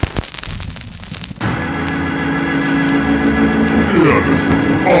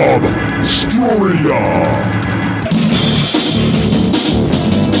Obscuria.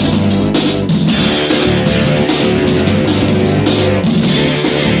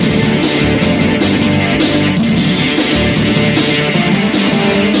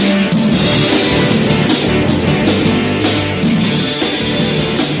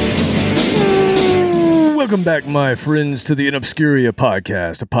 Welcome back, my friends, to the Obscuria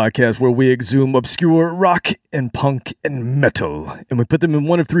podcast, a podcast where we exhume obscure rock and punk and metal, and we put them in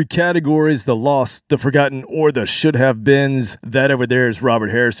one of three categories: the lost, the forgotten, or the should-have-beens. That over there is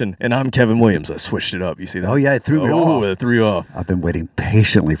Robert Harrison, and I'm Kevin Williams. I switched it up. You see that? Oh, yeah, it threw me off. It threw you off. I've been waiting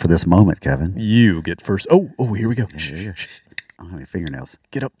patiently for this moment, Kevin. You get first. Oh, here we go. Yeah. I don't have any fingernails.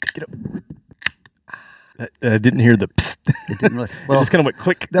 Get up. I didn't hear the psst. It didn't really. Well, it just kind of went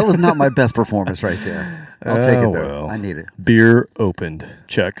click. That was not my best performance right there. I'll take it, though. Well. I need it. Beer opened.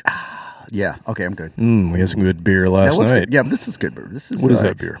 Check. Yeah. Okay, I'm good. We had some good beer last night. Good. Yeah, this is good beer. What is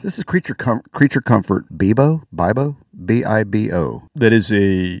that beer? This is Creature Comfort Bibo, B-I-B-O. That is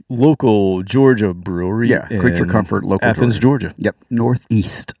a local Georgia brewery. Yeah, Creature Comfort, local Athens, Georgia. Yep,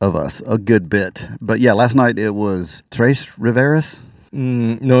 northeast of us, a good bit. But yeah, last night it was Tres Riveras.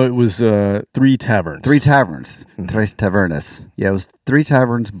 No, it was Three Taverns. Tres Tavernas. Yeah, it was Three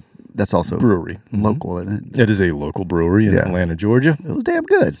Taverns. That's also brewery. Local, isn't it? It is a local brewery in Atlanta, Georgia. It was damn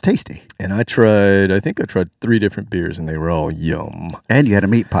good. It's tasty. And I think I tried 3 different beers, and they were all yum. And you had a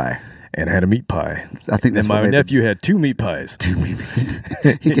meat pie. And I had a meat pie. I think that's and my nephew had 2 meat pies. 2 meat pies.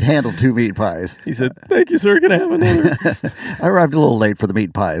 He could handle 2 meat pies. He said, "Thank you, sir. Can I have another?" I arrived a little late for the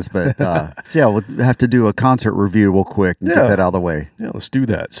meat pies, but so yeah, we'll have to do a concert review real quick and get that out of the way. Yeah, let's do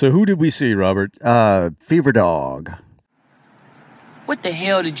that. So who did we see, Robert? Fever Dog. What the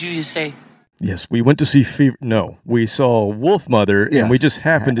hell did you just say? Yes, we went to see we saw Wolf Mother, and we just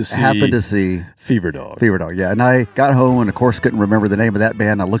happened to see Fever Dog. Fever Dog, yeah. And I got home and, of course, couldn't remember the name of that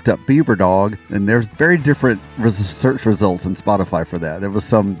band. I looked up Fever Dog, and there's very different search results in Spotify for that. There was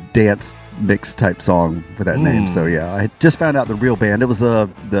some dance mix type song for that name. So, yeah, I just found out the real band. It was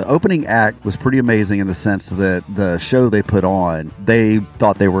the opening act was pretty amazing in the sense that the show they put on, they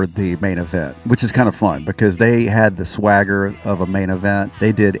thought they were the main event, which is kind of fun because they had the swagger of a main event.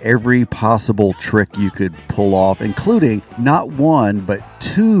 They did every possible trick you could pull off, including not one, but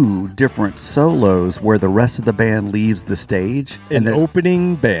 2 different solos where the rest of the band leaves the stage. An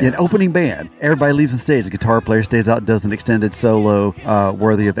opening band. Everybody leaves the stage. The guitar player stays out, does an extended solo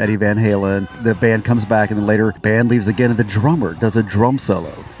worthy of Eddie Van Halen. The band comes back, and then later, band leaves again, and the drummer does a drum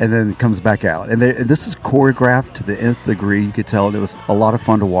solo, and then comes back out. And this is choreographed to the nth degree. You could tell, and it was a lot of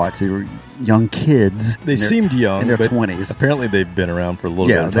fun to watch. They were young kids. They seemed young. In their 20s. Apparently, they've been around for a little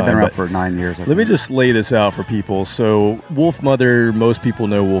bit of time. Yeah, they've been around for 9 years. Let me just lay this out for people. So, Wolf Mother, most people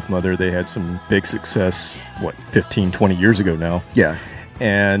know Wolf Mother. They had some big success, 15, 20 years ago now. Yeah.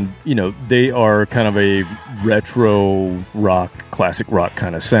 And, they are kind of a retro rock, classic rock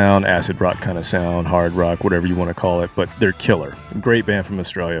kind of sound, acid rock kind of sound, hard rock, whatever you want to call it, but they're killer. Great band from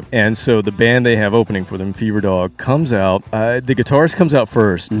Australia. And so the band they have opening for them, Fever Dog, comes out. The guitarist comes out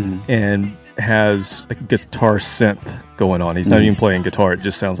first and has a guitar synth going on. He's not even playing guitar. It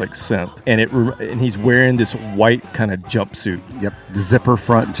just sounds like synth. And he's wearing this white kind of jumpsuit. Yep, the zipper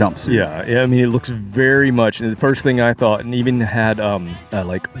front jumpsuit. Yeah, I mean, it looks very much, and the first thing I thought, and even had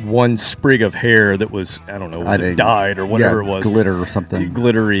like one sprig of hair that was, I don't know, was it dyed or whatever it was. Glitter or something.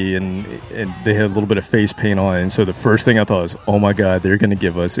 Glittery, and they had a little bit of face paint on it. And so the first thing I thought was, oh my God, they're going to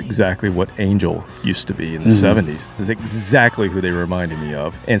give us exactly what Angel used to be in the 70s. It's exactly who they reminded me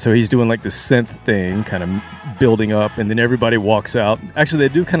of. And so he's doing like the synth thing, kind of building up, and then everybody walks out. Actually,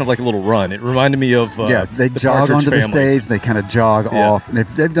 they do kind of like a little run. It reminded me of they jog Partridge onto Family. the stage. They kind of jog off. And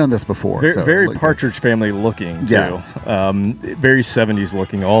they've done this before. Very Partridge Family looking too. Yeah. Very 70s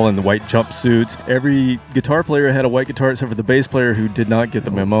looking, all in the white jumpsuits. Every guitar player had a white guitar except for the bass player who did not get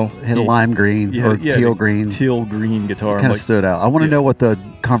the memo. Had a lime green or teal green. Teal green guitar. Kind of stood out. I want to know what the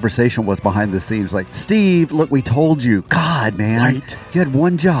conversation was behind the scenes. Like, Steve, look, we told you. God, man. White. You had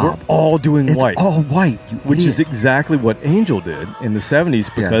one job. We're all doing white. It's all white. Which is exactly what Angel did in the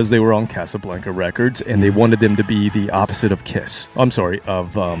 70s because they were on Casablanca Records and they wanted them to be the opposite of Kiss. I'm sorry,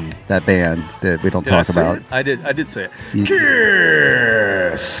 of that band that we don't talk about. I did say it.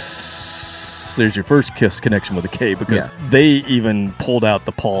 Kiss. There's your first Kiss connection with a K because they even pulled out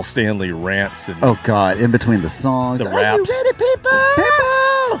the Paul Stanley rants and oh God, in between the songs, the raps. Are you ready, people?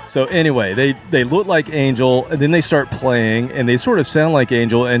 So anyway, they look like Angel, and then they start playing, and they sort of sound like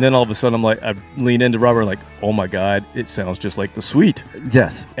Angel, and then all of a sudden I lean into Robert like, oh my God, it sounds just like The Sweet.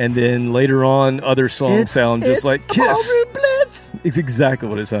 Yes. And then later on, other songs sound just like Kiss. Blitz. It's exactly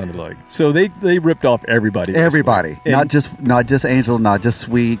what it sounded like. So they ripped off everybody. Everybody, not just Angel, not just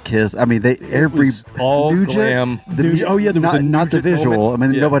Sweet Kiss. I mean, every all Nuja, glam. there was not the Nuja visual. moment.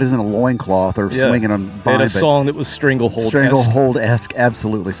 I mean, nobody's in a loincloth or swinging on vine. They had a song that was Stranglehold-esque. Stranglehold-esque,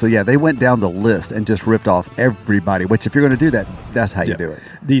 absolutely. So yeah, they went down the list and just ripped off everybody. Which, if you're going to do that, that's how you do it.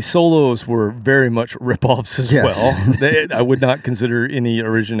 The solos were very much rip-offs as well. I would not consider any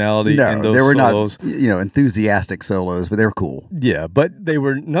originality in those they were solos. not, enthusiastic solos, but they were cool. Yeah, but they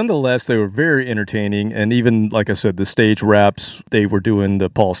were very entertaining, and even like I said, the stage raps. They were doing the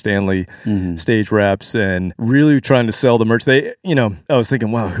Paul Stanley stage raps and really trying to sell the merch. I was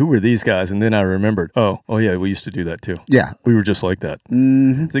thinking, wow, who were these guys? And then I remembered, oh yeah, we used to do that too. Yeah, we were just like that.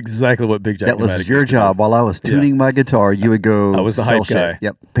 Mm-hmm. It's exactly what Big Jack. That was your job. While I was tuning my guitar, you would go. I was the hype guy.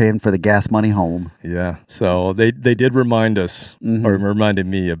 Yep, paying for the gas money home. Yeah, so they did remind us, or reminded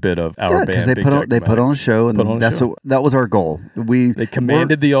me a bit of our band. Because they put on a show, and that was our goal. They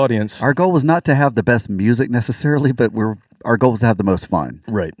commanded the audience. Our goal was not to have the best music necessarily, but our goal was to have the most fun.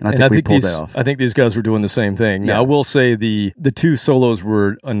 Right. And I think we pulled that off. I think these guys were doing the same thing. Now, I will say the two solos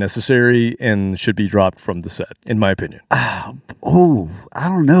were unnecessary and should be dropped from the set, in my opinion. I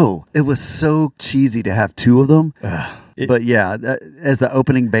don't know. It was so cheesy to have two of them. But yeah, as the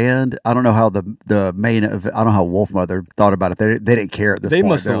opening band, I don't know how the main. I don't know how Wolfmother thought about it. They didn't care at this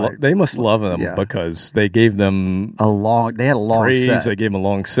point. They must love them because they gave them They had a long praise. set. They gave them a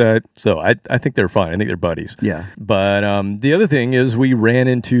long set, so I think they're fine. I think they're buddies. Yeah. But the other thing is we ran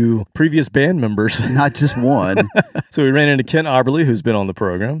into previous band members, not just one. So we ran into Kent Oberle, who's been on the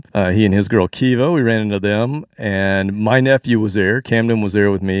program. He and his girl Kiva. We ran into them, and my nephew was there. Camden was there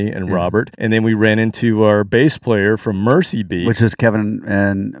with me and Robert, and then we ran into our bass player from Mercy Beat, which is Kevin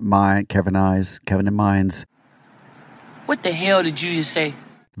and Mine's. What the hell did you just say?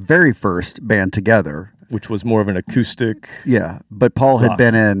 Very first band together, which was more of an acoustic. Yeah, but Paul had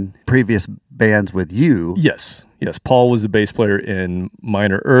been in previous bands with you. Yes, Paul was the bass player in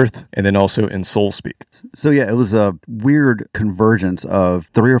Minor Earth and then also in Soul Speak. So yeah, it was a weird convergence of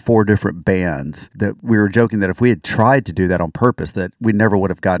 3 or 4 different bands that we were joking that if we had tried to do that on purpose, that we never would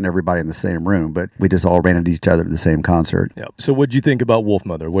have gotten everybody in the same room, but we just all ran into each other at the same concert. Yeah. So what'd you think about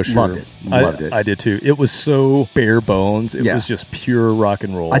Wolfmother? Loved it. I did too. It was so bare bones. It was just pure rock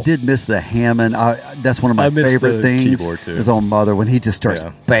and roll. I did miss the Hammond. That's one of my favorite things. Keyboard too. His own Mother, when he just starts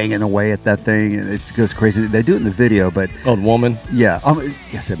banging away at that thing and it goes crazy. They do it in the video, but Woman. Yeah, I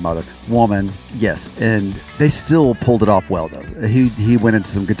said Mother, Woman. Yes, and they still pulled it off well though. He went into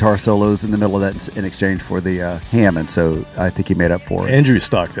some guitar solos in the middle of that in exchange for the Hammond, so I think he made up for it. Andrew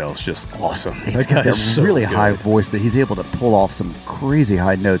Stockdale is just awesome. He's got that really high voice that he's able to pull off some crazy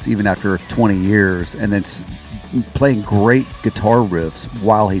high notes even after 20 years, and then playing great guitar riffs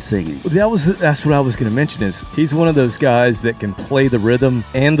while he's singing. That's what I was going to mention. Is he's one of those guys that can play the rhythm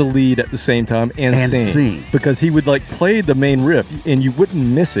and the lead at the same time and sing. Because he would play the main riff and you wouldn't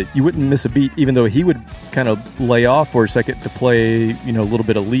miss it. You wouldn't miss a beat, even though he would kind of lay off for a second to play a little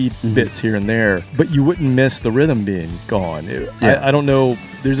bit of lead bits here and there, but you wouldn't miss the rhythm being gone. I don't know.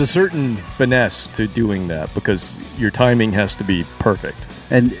 There's a certain finesse to doing that because your timing has to be perfect.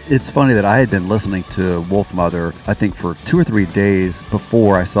 And it's funny that I had been listening to Wolfmother, I think, for 2 or 3 days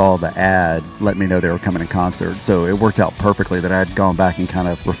before I saw the ad letting me know they were coming in concert. So it worked out perfectly that I had gone back and kind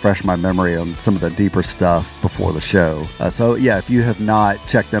of refreshed my memory on some of the deeper stuff before the show. So yeah, if you have not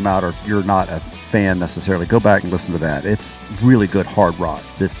checked them out or you're not a fan necessarily, go back and listen to that. It's really good hard rock.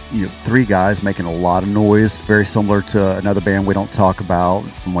 This 3 guys making a lot of noise, very similar to another band we don't talk about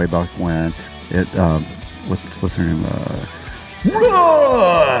from way back when. What's their name?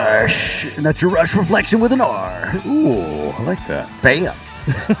 Rush! And that's your Rush reflection with an R. Ooh, I like that. Bam!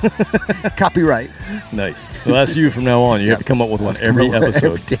 Copyright. Nice. Well, that's you from now on. You have to come up with one every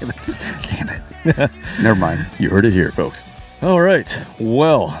episode. Damn it. Never mind. You heard it here, folks. All right.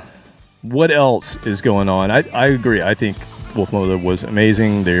 Well, what else is going on? I agree. I think Wolfmother was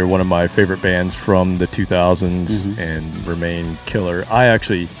amazing. They're one of my favorite bands from the 2000s and remain killer. I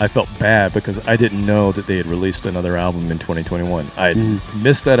felt bad because I didn't know that they had released another album in 2021. I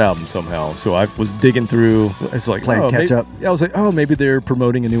missed that album somehow. So I was digging through. It's like, playing catch up. I was like, maybe they're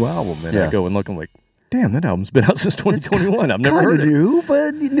promoting a new album. And I go and look, I'm like, damn, that album's been out since 2021. I've never heard it. New,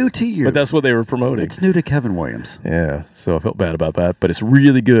 but new to you. But that's what they were promoting. It's new to Kevin Williams. Yeah, so I felt bad about that, but it's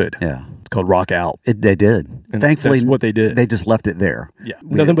really good. Yeah. called Rock Out. They did. And Thankfully, that's what they did. They just left it there. Yeah,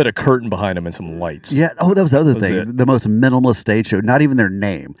 nothing but a curtain behind them and some lights. Yeah. Oh, that was the other thing. it. The most minimalist stage show. Not even their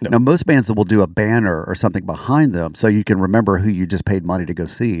name. No. Now, most bands that will do a banner or something behind them, so you can remember who you just paid money to go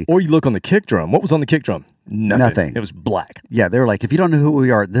see. Or you look on the kick drum. What was on the kick drum? Nothing. It was black. Yeah, they're like, if you don't know who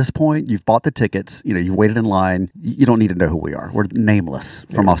we are at this point, you've bought the tickets. You've waited in line. You don't need to know who we are. We're nameless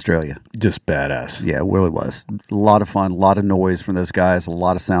from Australia. Just badass. Yeah, it really was. A lot of fun, a lot of noise from those guys, a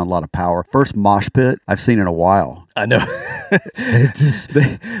lot of sound, a lot of power. First mosh pit I've seen in a while. I know.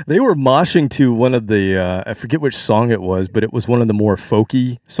 They were moshing to one of the, I forget which song it was, but it was one of the more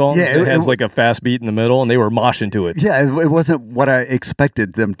folky songs. Yeah, it has like a fast beat in the middle, and they were moshing to it. Yeah, it wasn't what I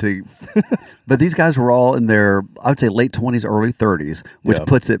expected them to. But these guys were all in their, I would say, late 20s, early 30s, which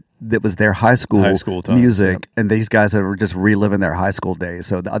puts it, that was their high school times, music. And these guys that were just reliving their high school days.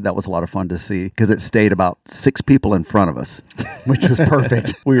 So that was a lot of fun to see because it stayed about 6 people in front of us, which is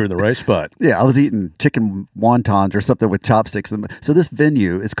perfect. We were in the right spot. Yeah, I was eating chicken wontons or something with chopsticks. So this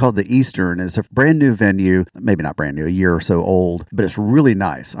venue is called the Eastern. It's a brand new venue, maybe not brand new, a year or so old, but it's really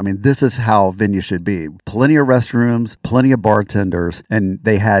nice. I mean, this is how venues should be. Plenty of restrooms, plenty of bartenders, and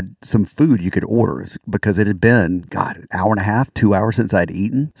they had some food you could order because it had been, an hour and a half, 2 hours since I'd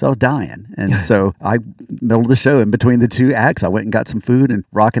eaten. So I was dying. And so middle of the show, in between the two acts, I went and got some food and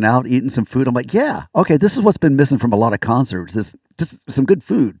rocking out, eating some food. I'm like, yeah, okay, this is what's been missing from a lot of concerts. Just some good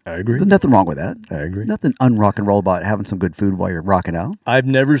food. I agree. There's nothing wrong with that. I agree. Nothing unrock and roll about having some good food while you're rocking out. I've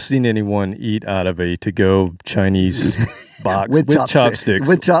never seen anyone eat out of a to-go Chinese box with chopsticks.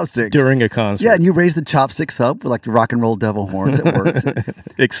 With chopsticks. During a concert. Yeah, and you raise the chopsticks up with like the rock and roll devil horns. It works.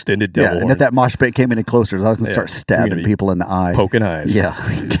 Extended devil horns. And if that mosh pit came any closer, I was going to start stabbing people in the eye. Poking eyes. Yeah.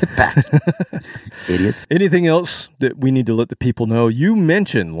 Get back. Idiots. Anything else that we need to let the people know? You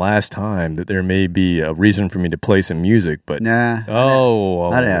mentioned last time that there may be a reason for me to play some music, but... Nah.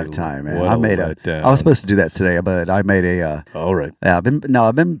 I didn't have time, man. I was supposed to do that today, but I made a... All right. Yeah, I've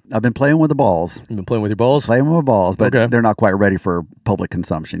been playing with the balls. You've been playing with your balls? Playing with my balls, but they're not quite ready for public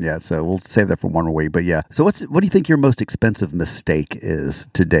consumption yet, so we'll save that for one more week. But yeah, so what do you think your most expensive mistake is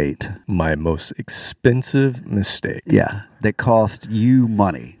to date? My most expensive mistake? Yeah, that cost you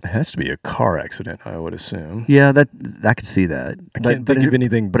money. It has to be a car accident, I would assume. Yeah, I could see that. I can't think of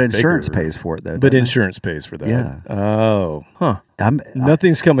anything But insurance bigger. pays for it, though. But insurance pays for that. Yeah. Oh, huh.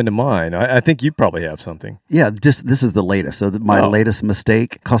 Nothing's coming to mind. I think you probably have something. Yeah, this is the latest. So my latest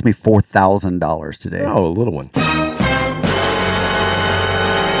mistake cost me $4,000 today. Oh, a little one.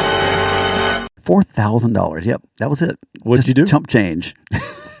 $4,000. Yep, that was it. What did you do? Chump change.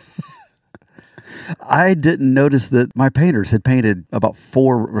 I didn't notice that my painters had painted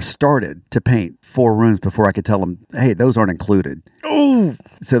started to paint 4 rooms before I could tell them, hey, those aren't included. Oh!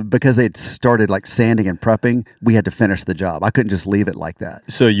 So because they'd started like sanding and prepping, we had to finish the job. I couldn't just leave it like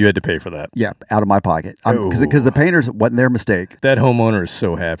that. So you had to pay for that? Yeah, out of my pocket. Because the painters, wasn't their mistake. That homeowner is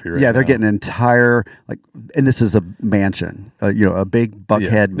so happy right Yeah, they're now. getting an entire, and this is a mansion, a big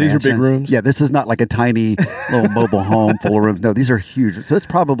Buckhead mansion. These are big rooms? Yeah, this is not like a tiny little mobile home full of rooms. No, these are huge. So it's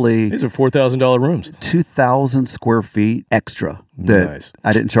probably... These are $4,000 rooms. 2,000 square feet extra that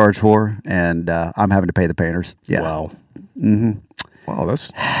I didn't charge for, and I'm having to pay the painters. Yeah. Wow. Mm-hmm. Wow,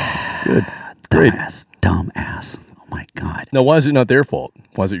 that's good. Great. Dumbass. Oh my God. Now, why is it not their fault?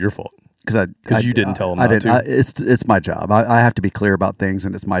 Why is it your fault? Because you didn't tell them not to. It's my job. I have to be clear about things,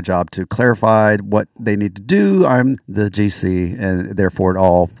 and it's my job to clarify what they need to do. I'm the GC, and therefore it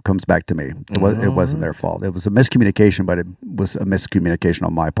all comes back to me. It wasn't their fault. It was a miscommunication, but it was a miscommunication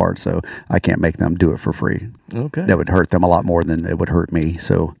on my part, so I can't make them do it for free. Okay. That would hurt them a lot more than it would hurt me,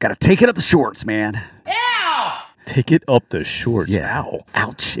 so got to take it up the shorts, man. Take it up the shorts. Yeah. Ow.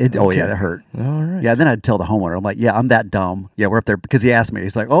 Ouch. Oh, yeah, that hurt. All right. Yeah, then I'd tell the homeowner, I'm like, yeah, I'm that dumb. Yeah, we're up there because he asked me.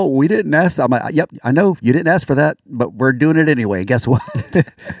 He's like, oh, we didn't ask. I'm like, yep, I know you didn't ask for that, but we're doing it anyway. Guess what?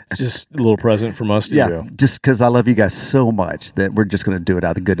 Just a little present from us to you. Just because I love you guys so much that we're just going to do it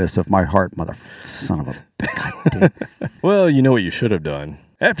out of the goodness of my heart, son of a goddamn. Well, you know what you should have done.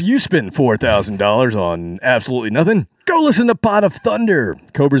 After you spend $4,000 on absolutely nothing, go listen to Pot of Thunder,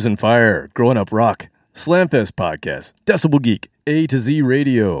 Cobras and Fire, Growing Up Rock, Slamfest Podcast, Decibel Geek, A to Z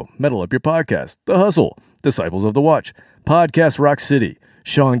Radio, Metal Up Your Podcast, The Hustle, Disciples of the Watch, Podcast Rock City,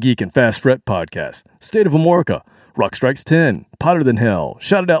 Sean Geek and Fast Fret Podcast, State of Amorica, Rock Strikes 10, Potter Than Hell,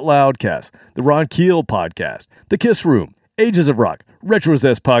 Shout It Out Loudcast, The Ron Keel Podcast, The Kiss Room, Ages of Rock, Retro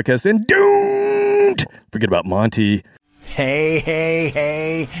Zest Podcast, and don't forget about Monty.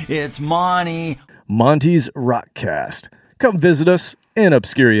 Hey, it's Monty. Monty's Rockcast. Come visit us in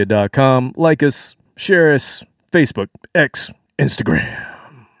Obscuria.com. Like us, share us, Facebook, X,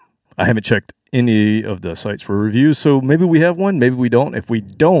 Instagram. I haven't checked any of the sites for reviews. So maybe we have one, maybe we don't. If we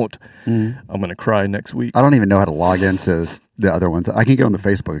don't, I'm going to cry next week. I don't even know how to log into the other ones. I can get on the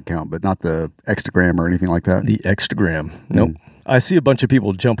Facebook account, but not the Instagram or anything like that. The Instagram. Nope. I see a bunch of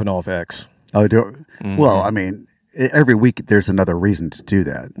people jumping off X. Oh, well, I mean, every week there's another reason to do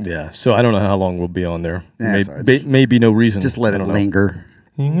that. Yeah. So I don't know how long we'll be on there. Yeah, maybe no reason. Just let it linger.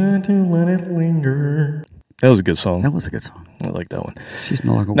 You got to let it linger. That was a good song. That was a good song. I like that one. She's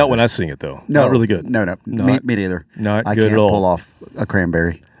no longer Not with when us. I sing it, though. No, not really good. No. Me neither. Not I good can't at all. pull off a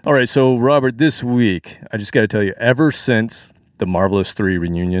cranberry. All right, so Robert, this week, I just got to tell you, ever since the Marvelous 3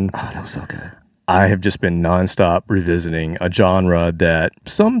 reunion, Oh, that was so good. I have just been nonstop revisiting a genre that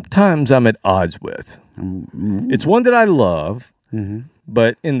sometimes I'm at odds with. It's one that I love,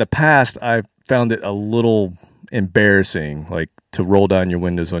 but in the past, I've found it a little embarrassing, like to roll down your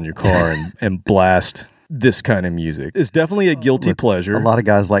windows on your car and blast this kind of music. It's definitely a guilty pleasure. A lot of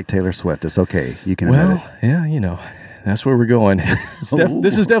guys like Taylor Swift. It's okay. You can admit it. Yeah, that's where we're going.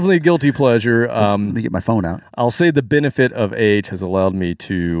 This is definitely a guilty pleasure. Let me get my phone out. I'll say the benefit of age has allowed me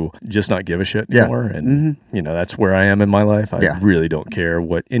to just not give a shit anymore. And, that's where I am in my life. I really don't care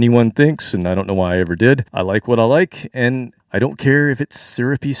what anyone thinks, and I don't know why I ever did. I like what I like, and I don't care if it's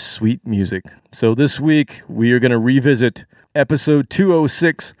syrupy, sweet music. So this week, we are going to revisit episode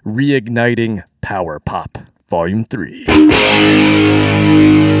 206, Reigniting Power Pop, Volume 3.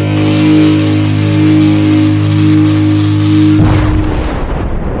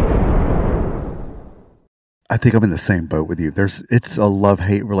 I think I'm in the same boat with you. It's a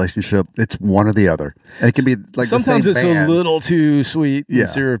love-hate relationship. It's one or the other. And it can be like sometimes the same it's band. a little too sweet and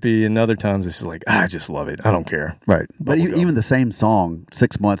syrupy, and other times it's just like, I just love it. I don't care. Right. But even the same song,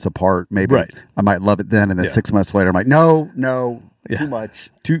 6 months apart, maybe I might love it then, and then 6 months later, I'm like, no, too much.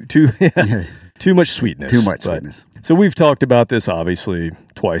 Too much sweetness. Too much sweetness. So we've talked about this, obviously,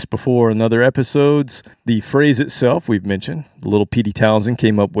 twice before in other episodes. The phrase itself, we've mentioned. Little Petey Townsend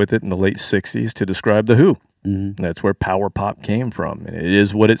came up with it in the late 60s to describe The Who. That's where power pop came from. And it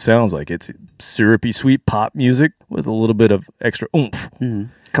is what it sounds like. It's syrupy, sweet pop music with a little bit of extra oomph. A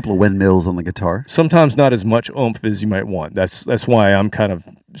couple of windmills on the guitar. Sometimes not as much oomph as you might want. That's why I'm kind of,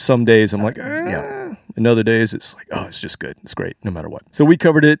 some days I'm like, and other days it's like, oh, it's just good. It's great, no matter what. So we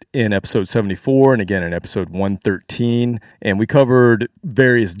covered it in episode 74 and again in episode 113, and we covered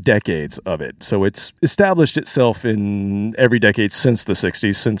various decades of it. So it's established itself in every decade since the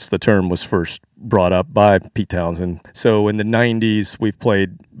 60s, since the term was first brought up by Pete Townsend. So in the 90s, we've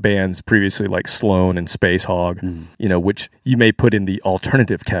played bands previously like Sloan and Space Hog, which you may put in the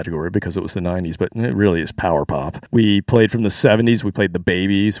alternative category because it was the 90s, but it really is power pop. We played from the 70s, we played the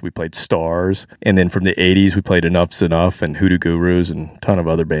Babies, we played Stars, and then from the 80s, we played Enough's Enough and Hoodoo Gurus and a ton of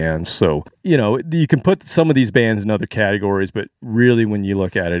other bands. So, you can put some of these bands in other categories, but really when you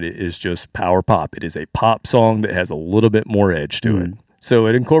look at it, it is just power pop. It is a pop song that has a little bit more edge to it. So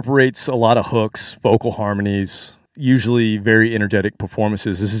it incorporates a lot of hooks, vocal harmonies, usually very energetic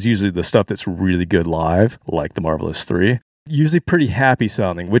performances. This is usually the stuff that's really good live, like the Marvelous 3. Usually pretty happy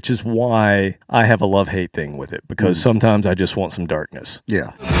sounding, which is why I have a love-hate thing with it, because sometimes I just want some darkness.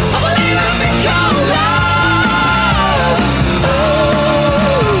 Yeah.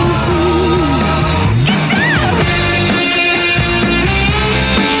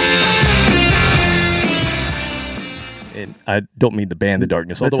 And I don't mean the band The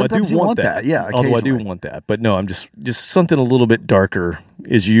Darkness, although I do want that. Yeah, although I do want that. But no, I'm just something a little bit darker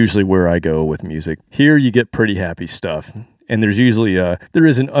is usually where I go with music. Here you get pretty happy stuff. And there's usually there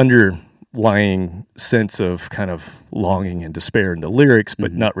is an underlying sense of kind of longing and despair in the lyrics,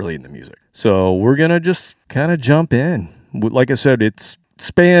 but not really in the music. So we're going to just kind of jump in. Like I said, it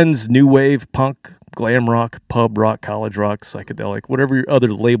spans new wave, punk, glam rock, pub rock, college rock, psychedelic, whatever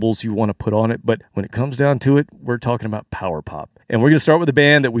other labels you want to put on it. But when it comes down to it, we're talking about power pop. And we're going to start with a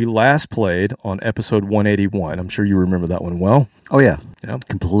band that we last played on episode 181. I'm sure you remember that one well. Oh, yeah. Yep.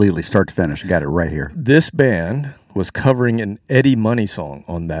 Completely start to finish. Got it right here. This band was covering an Eddie Money song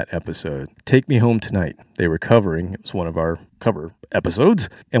on that episode, Take Me Home Tonight. They were covering, it was one of our cover episodes,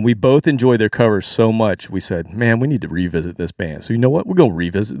 and we both enjoyed their covers so much, we said, man, we need to revisit this band. So you know what? We're going to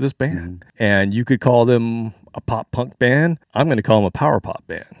revisit this band. And you could call them a pop punk band. I'm going to call them a power pop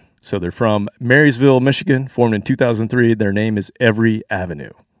band. So they're from Marysville, Michigan, formed in 2003. Their name is Every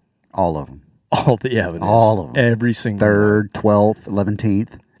Avenue. All of them. All the avenues. All of them. Every single 3rd, 12th,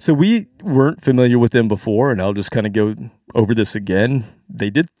 11th. So we weren't familiar with them before, and I'll just kind of go over this again.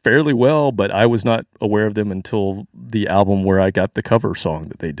 They did fairly well, but I was not aware of them until the album where I got the cover song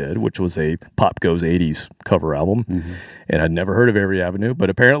that they did, which was a Pop Goes 80s cover album. And I'd never heard of Every Avenue,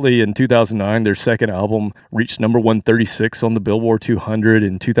 but apparently in 2009, their second album reached number 136 on the Billboard 200.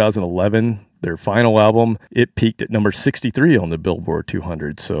 In 2011, their final album. It peaked at number 63 on the Billboard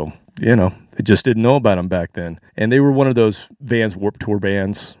 200. So, they just didn't know about them back then. And they were one of those Vans Warped Tour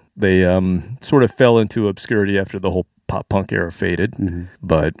bands. They sort of fell into obscurity after the whole pop punk era faded. Mm-hmm.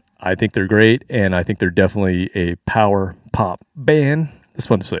 But I think they're great, and I think they're definitely a power pop band. That's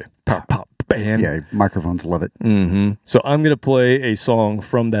fun to say. Power pop band. Yeah, microphones love it. Mm-hmm. So I'm going to play a song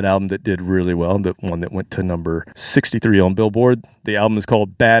from that album that did really well, the one that went to number 63 on Billboard. The album is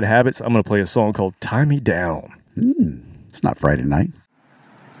called Bad Habits. I'm going to play a song called Tie Me Down. It's not Friday night.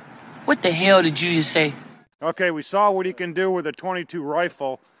 What the hell did you just say? Okay, we saw what he can do with a .22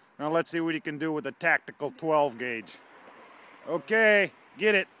 rifle. Now let's see what he can do with a tactical 12 gauge. Okay,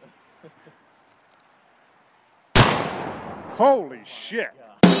 get it. Holy shit.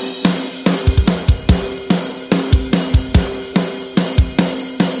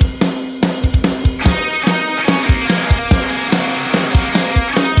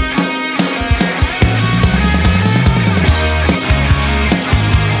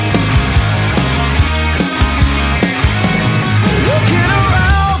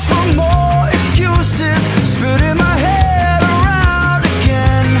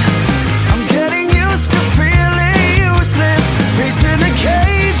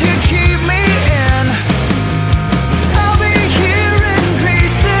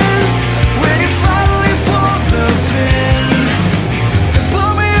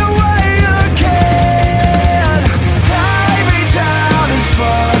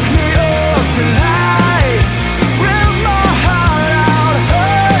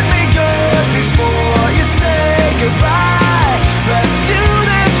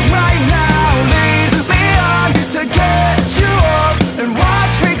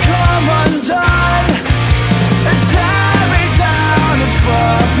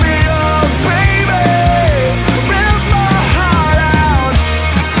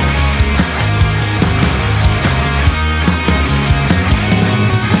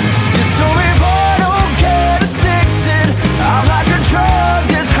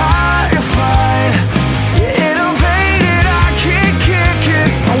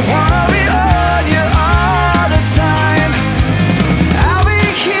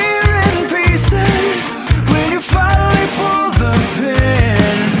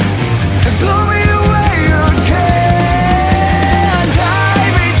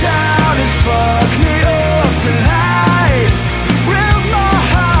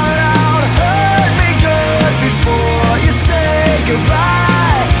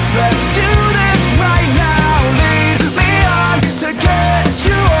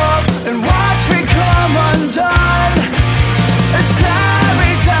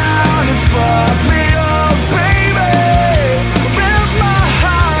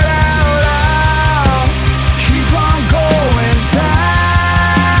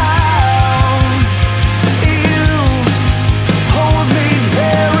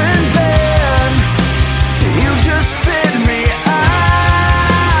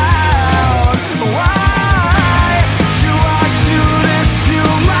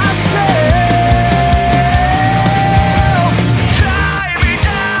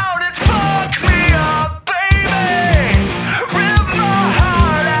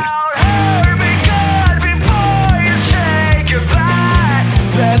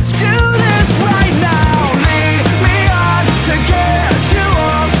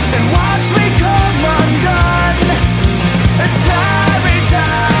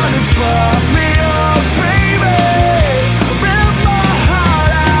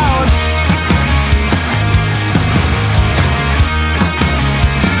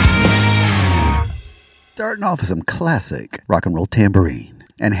 Starting off with some classic rock and roll tambourine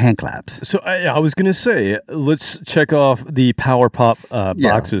and hand claps. So I was going to say, let's check off the Power Pop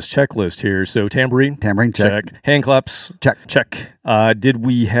boxes checklist here. So tambourine, check. Hand claps, check. Did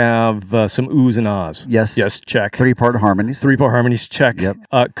we have some oohs and ahs? Yes, check. Three-part harmonies, check. Yep.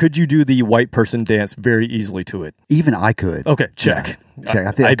 Could you do the white person dance very easily to it? Even I could. Okay, check. Yeah, check.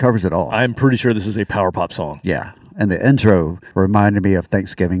 I think that covers it all. I'm pretty sure this is a Power Pop song. Yeah. And the intro reminded me of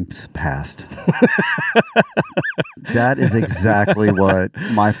Thanksgiving's past. That is exactly what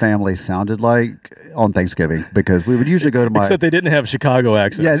my family sounded like on Thanksgiving, because we would usually go to my... Except they didn't have Chicago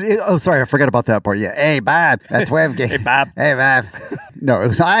accents. Yeah. Sorry. I forgot about that part. Yeah. Hey, Bob. That's Webgate. Hey, Bob. Hey, Bob. No, it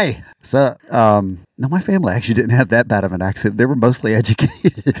was I. So, No, my family actually didn't have that bad of an accent. They were mostly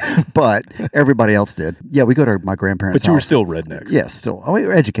educated, but everybody else did. Yeah, we go to my grandparents' But you were house. still rednecks. Yes, still. Oh, we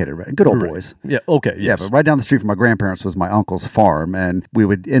were educated, right? Good old boys. Yeah, okay, Yeah, yes. but right down the street from my grandparents was my uncle's farm, and we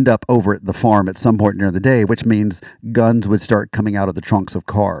would end up over at the farm at some point during the day, which means guns would start coming out of the trunks of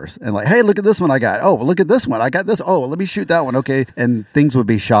cars. And like, hey, look at this one I got. Oh, look at this one. I got this. Oh, let me shoot that one. Okay. And things would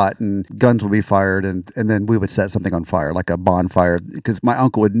be shot and guns would be fired, and then we would set something on fire, like a bonfire, because my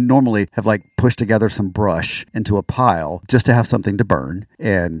uncle would normally have like pushed together some brush into a pile just to have something to burn.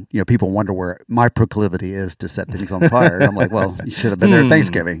 And, people wonder where my proclivity is to set things on fire. And I'm like, well, you should have been there at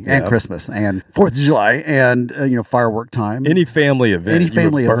Thanksgiving and Christmas and 4th of July and, firework time. Any family event.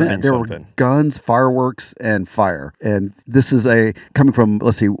 There were guns, fireworks, and fire. And this is coming from,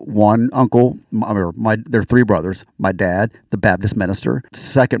 let's see, one uncle, there are 3 brothers, my dad, the Baptist minister,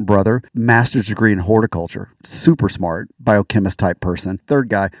 second brother, master's degree in horticulture, super smart, biochemist type person, third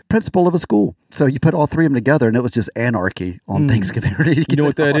guy, principal of a school. So you put all 3 of them together, and it was just anarchy on Thanksgiving. You know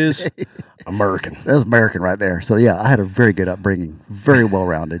what that is? American. That was American right there. So yeah, I had a very good upbringing, very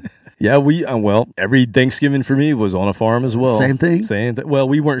well-rounded. Yeah, every Thanksgiving for me was on a farm as well. Same thing? Same thing. Well,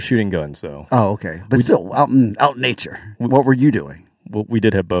 we weren't shooting guns, though. Oh, okay. But still, out in nature. What were you doing? Well, we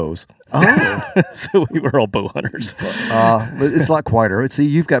did have bows. Oh. So we were all bow hunters. But it's a lot quieter. See,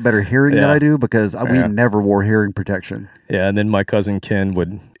 you've got better hearing than I do because we never wore hearing protection. Yeah, and then my cousin Ken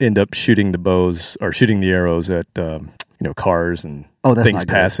would end up shooting the bows or shooting the arrows at cars and things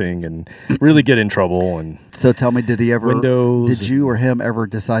passing and really get in trouble. And so tell me, did windows, you or him ever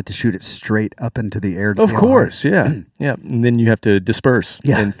decide to shoot it straight up into the air? Of course, yeah. Yeah. And then you have to disperse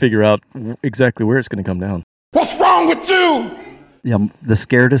and figure out exactly where it's going to come down. What's wrong with you? The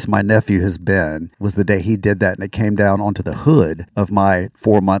scaredest my nephew has been was the day he did that, and it came down onto the hood of my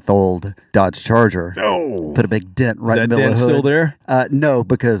 4-month-old Dodge Charger. Oh, put a big dent right in the middle of the hood. Still there? No,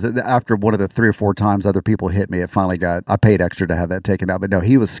 because after one of the 3 or 4 times other people hit me, it finally I paid extra to have that taken out. But no,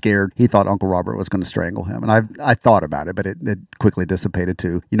 he was scared. He thought Uncle Robert was going to strangle him, and I thought about it, but it quickly dissipated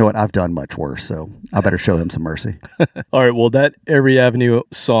to, you know what, I've done much worse, so I better show him some mercy. All right, well, that Every Avenue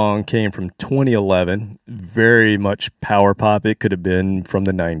song came from 2011. Very much power pop. It could have been from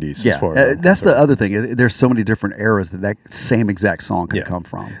the 90s. Yeah, as far as that's the other thing. There's so many different eras that same exact song could come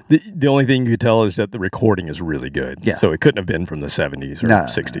from. The only thing you could tell is that the recording is really good. Yeah. So it couldn't have been from the 70s or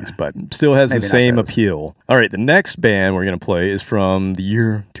 60s, but still has the same appeal. All right, the next band we're going to play is from the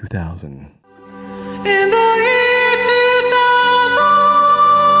year 2000. In the year 2000.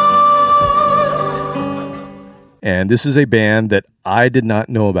 And this is a band that I did not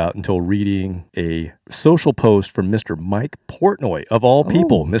know about until reading a social post from Mr. Mike Portnoy, of all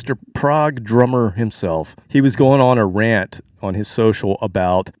people, Mr. Prague drummer himself. He was going on a rant on his social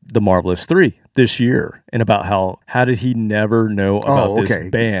about the Marvelous 3 this year and about how did he never know about this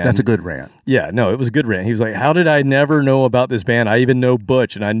band. That's a good rant. Yeah, no, it was a good rant. He was like, how did I never know about this band? I even know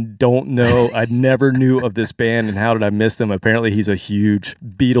Butch, and I never knew of this band, and how did I miss them? Apparently he's a huge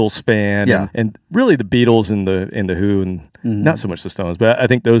Beatles fan. Yeah. And really the Beatles and the Who and not so much the Stones, but I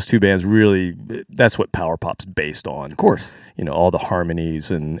think those 2 bands really, that's what power pop's based on. Of course. All the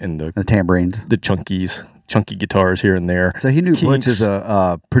harmonies and the tambourines, the chunky guitars here and there. So he knew Butch as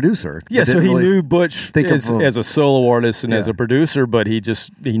a producer. Yeah, so he knew Butch as a solo artist and as a producer, but he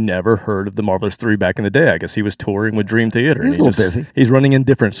never heard of the Marvelous 3 back in the day. I guess he was touring with Dream Theater. He's a little busy. He's running in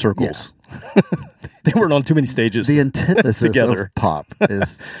different circles. Yeah. They weren't on too many stages. The antithesis together. of pop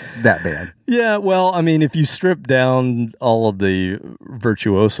is that band. Yeah, well, I mean, if you strip down all of the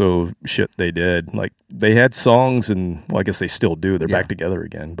virtuoso shit they did, like they had songs, and well, I guess they still do. They're back together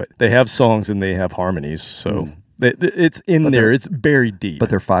again, but they have songs and they have harmonies, so it's in there. It's buried deep. But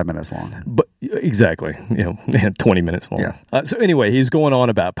they're 5 minutes long. But exactly, 20 minutes long. Yeah. So anyway, he's going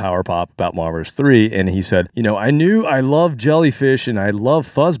on about power pop, about Marvelous 3, and he said, I knew I loved Jellyfish and I love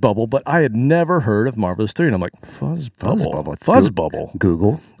Fuzzbubble, but I had never heard of Marvelous 3. And I'm like, Fuzzbubble.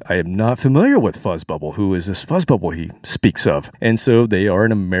 Google. I am not familiar with Fuzzbubble. Who is this Fuzzbubble he speaks of? And so they are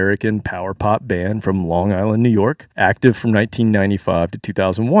an American power pop band from Long Island, New York, active from 1995 to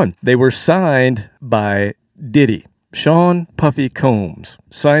 2001. They were signed by Diddy. Sean Puffy Combs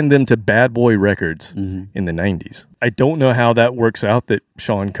signed them to Bad Boy Records in the 90s. I don't know how that works out that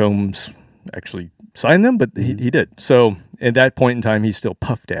Sean Combs actually signed them, but he did. So at that point in time, he's still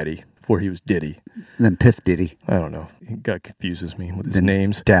Puff Daddy before he was Diddy. And then Piff Diddy. I don't know. God confuses me with his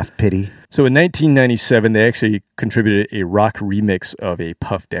names. Daft Pity. So in 1997, they actually contributed a rock remix of a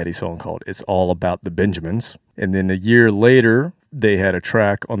Puff Daddy song called It's All About the Benjamins. And then a year later, they had a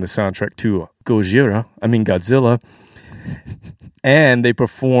track on the soundtrack to Godzilla. And they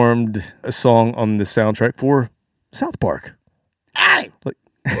performed a song on the soundtrack for South Park.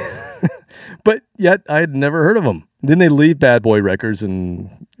 But yet I had never heard of them. Then they leave Bad Boy Records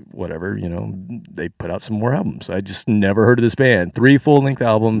and whatever, they put out some more albums. I just never heard of this band. 3 full-length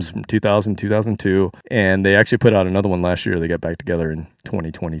albums from 2000, 2002, and they actually put out another one last year. They got back together in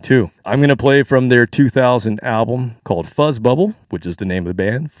 2022. I'm going to play from their 2000 album called Fuzz Bubble, which is the name of the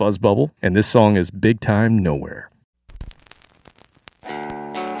band, Fuzz Bubble, and this song is Big Time Nowhere.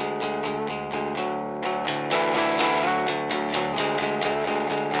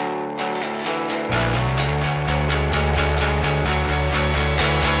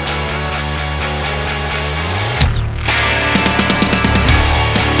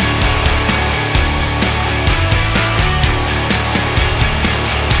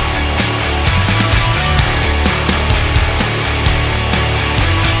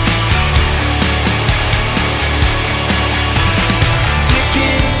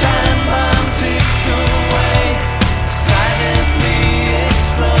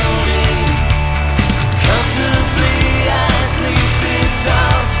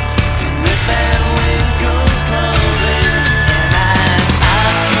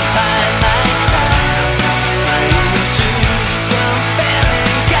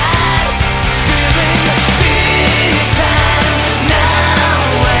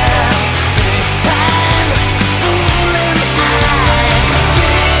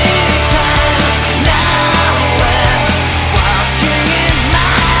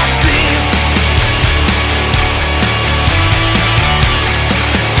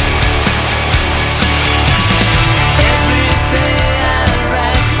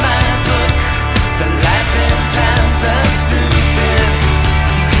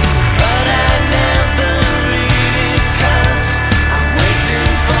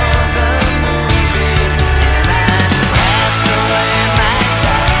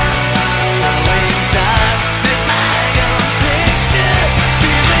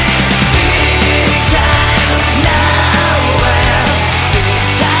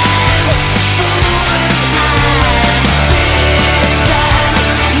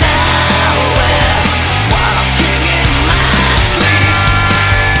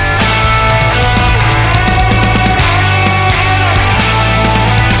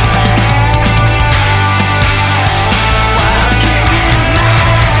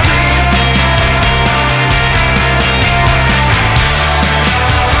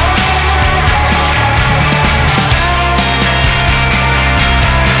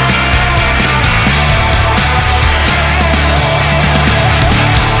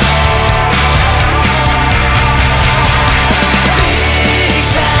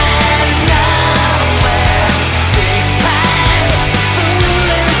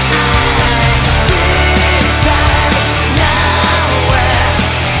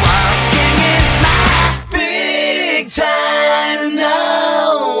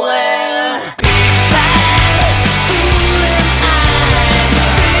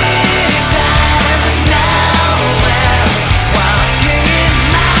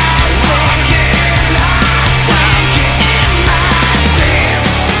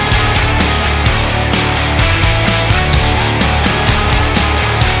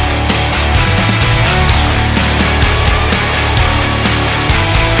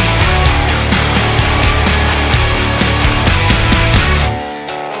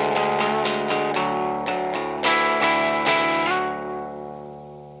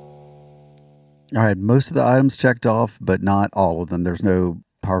 All right, most of the items checked off, but not all of them. There's no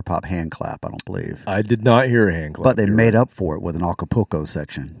Power Pop hand clap, I don't believe. I did not hear a hand clap. But they made up for it with an Acapulco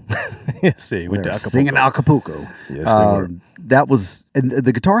section. See, with They're singing Acapulco. Yes, they were. That was, and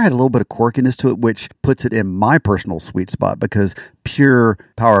the guitar had a little bit of quirkiness to it, which puts it in my personal sweet spot because pure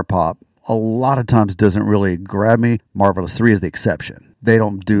Power Pop a lot of times doesn't really grab me. Marvelous 3 is the exception. They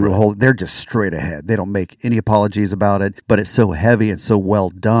don't do a whole, they're just straight ahead. They don't make any apologies about it, but it's so heavy and so well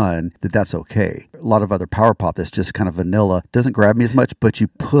done that that's okay. A lot of other Power Pop that's just kind of vanilla doesn't grab me as much, but you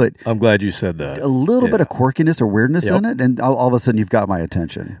put I'm glad you said that. A little bit of quirkiness or weirdness in it, and all of a sudden you've got my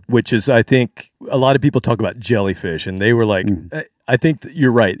attention. Which is, I think, a lot of people talk about Jellyfish, and they were like, I think that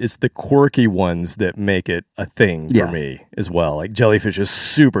you're right. It's the quirky ones that make it a thing for me as well. Like Jellyfish is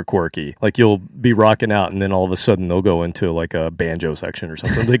super quirky. Like you'll be rocking out and then all of a sudden they'll go into like a banjo section or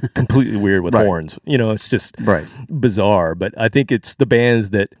something like completely weird with horns. You know, it's just bizarre. But I think it's the bands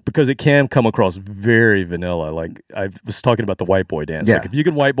that, because it can come across very vanilla. Like I was talking about the white boy dance. Like if you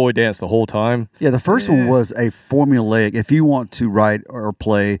can white boy dance the whole time. Yeah, the first one was a formulaic. If you want to write or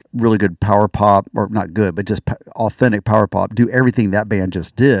play really good power pop, or not good, but just authentic power pop, do everything that band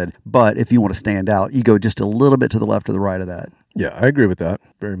just did. But if you want to stand out, you go just a little bit to the left or the right of that. Yeah, I agree with that.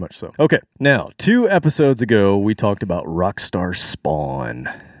 Very much so. Okay, now, 2 episodes ago, we talked about Rockstar Spawn.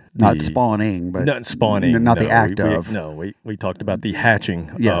 Not spawning, but not spawning. not the act of. We talked about the hatching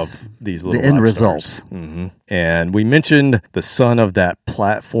of these little the end rock results. stars. Mm-hmm. And we mentioned the son of that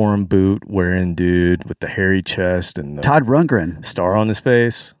platform boot wearing dude with the hairy chest and the Todd Rundgren. star on his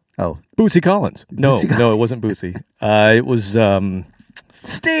face. Oh, Bootsy Collins. No, Bootsy no, it wasn't Bootsy. It was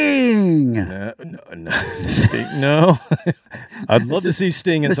Sting. no. Sting. No, I'd love to see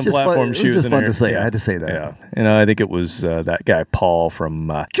Sting in It's some just platform fun, shoes. It was just in fun there. to say. Yeah. I had to say that. Yeah, and I think it was that guy Paul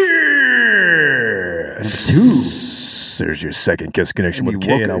from Kiss. There's your second Kiss connection with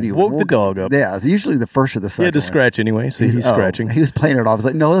K, and I woke the dog up. Yeah, it's usually the first or the second. He had to scratch anyway, so he's scratching. He was playing it off. I was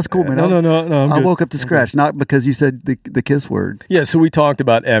like, no, that's cool, man. No, I woke up to scratch, not because you said the Kiss word. Yeah, so we talked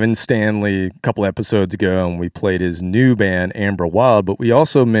about Evan Stanley a couple episodes ago, and we played his new band, Amber Wild, but we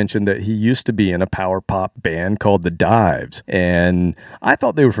also mentioned that he used to be in a power pop band called The Dives, and I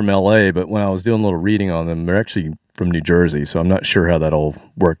thought they were from L.A., but when I was doing a little reading on them, they're actually from New Jersey, so I'm not sure how that all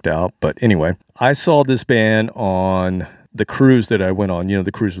worked out, but anyway, I saw this band on the cruise that I went on,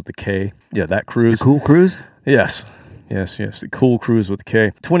 the cruise with the K. Yeah, that cruise. The Cool Cruise? Yes. The Cool Cruise with the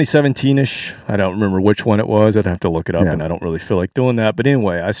K. 2017-ish. I don't remember which one it was. I'd have to look it up, and I don't really feel like doing that. But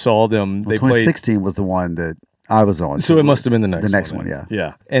anyway, I saw them. They 2016 was the one that I was on. So it must have been the next one. Yeah.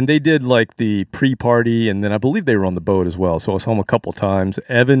 Yeah. And they did like the pre-party, and then I believe they were on the boat as well. So I was home a couple times.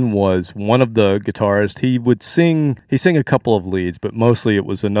 Evan was one of the guitarists. He sang a couple of leads, but mostly it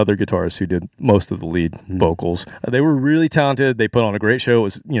was another guitarist who did most of the lead vocals. They were really talented. They put on a great show. It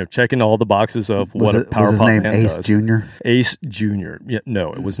was, checking all the boxes of what a power pop band does. Ace Jr.? Ace Jr. Yeah,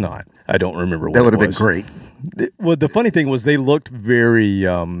 no, it was not. I don't remember what that would it have was. been great. Well, the funny thing was they looked very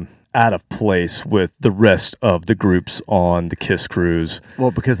out of place with the rest of the groups on the Kiss cruise.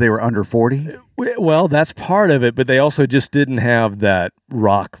 Well, because they were under 40? Well, that's part of it, but they also just didn't have that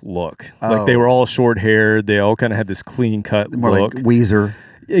rock look. Oh. Like they were all short haired. They all kind of had this clean cut More look. like Weezer.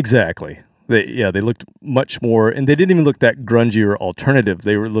 Exactly. They looked much more, and they didn't even look that grungy or alternative.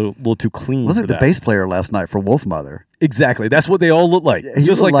 They were a little too clean. Wasn't the bass player last night for Wolfmother? Exactly. That's what they all look like. He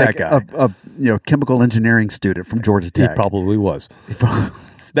just looked like that guy. A chemical engineering student from Georgia Tech. He probably was.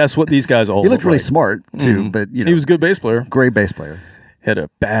 That's what these guys all He looked really like. smart, too, but, he was a good bass player. Great bass player. Had a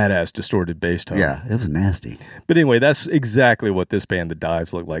badass distorted bass tone. Yeah, it was nasty. But anyway, that's exactly what this band, The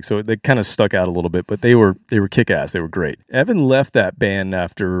Dives, looked like. So they kind of stuck out a little bit, but they were kick-ass. They were great. Evan left that band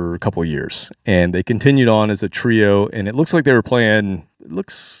after a couple of years, and they continued on as a trio, and it looks like they were playing...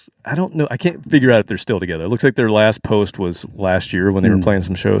 I don't know. I can't figure out if they're still together. It looks like their last post was last year when they were playing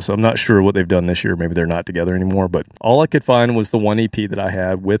some shows, so I'm not sure what they've done this year. Maybe they're not together anymore, but all I could find was the one EP that I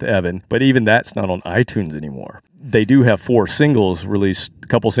had with Evan, but even that's not on iTunes anymore. They do have 4 singles released, a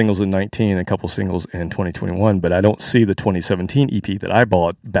couple singles in 19 and a couple singles in 2021, but I don't see the 2017 EP that I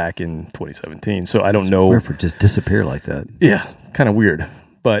bought back in 2017, so I don't know. Weird for just disappear like that. Yeah, kind of weird.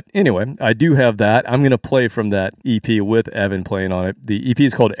 But anyway, I do have that. I'm going to play from that EP with Evan playing on it. The EP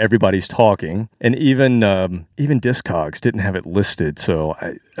is called Everybody's Talking, and even Discogs didn't have it listed, so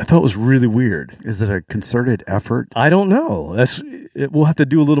I thought it was really weird. Is it a concerted effort? I don't know. We'll have to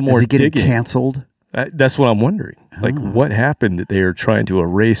do a little more digging. Is it getting canceled? That's what I'm wondering. Like, what happened that they are trying to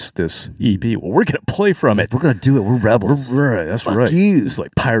erase this EP? Well, we're going to play from it. We're going to do it. We're rebels. Right, that's Fuck right. you. It's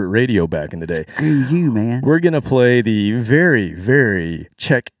like pirate radio back in the day. Screw you, man. We're going to play the very, very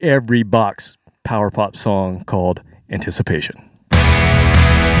check every box power pop song called Anticipation.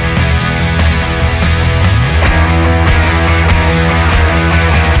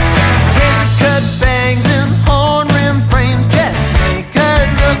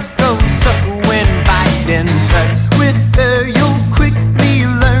 With her, you'll quickly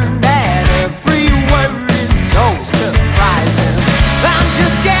learn that every word is so surprising. I'm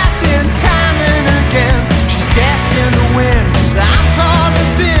just guessing time and again. She's destined to win, 'cause I'm caught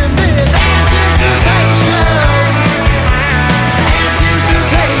up in this anticipation.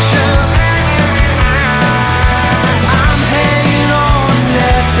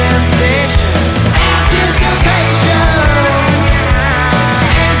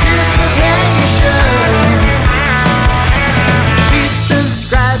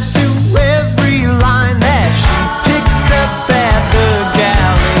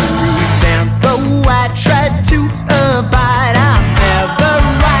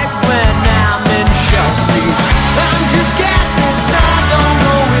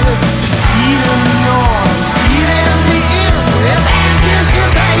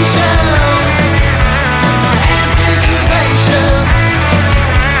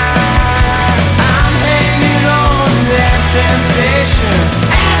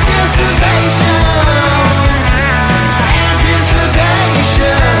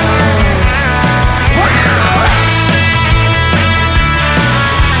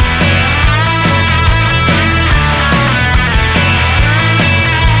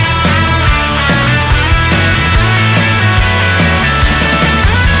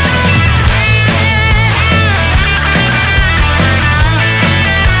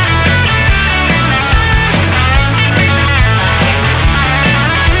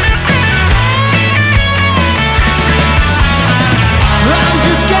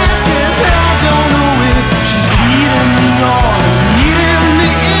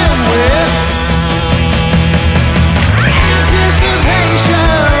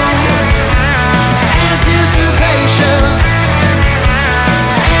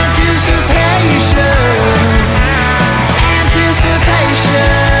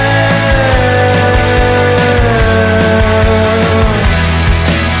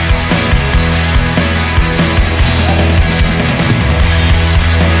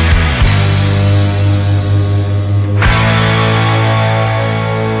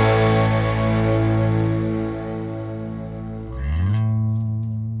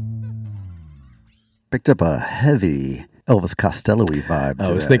 Picked up a heavy Elvis Costello-y vibe.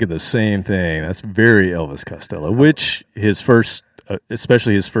 I was thinking the same thing. That's very Elvis Costello, which his first,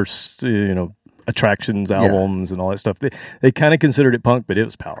 especially his first, Attractions albums and all that stuff. They kind of considered it punk, but it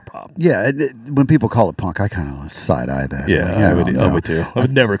was power pop. Yeah, when people call it punk, I kind of side-eye that. Yeah, I would too. I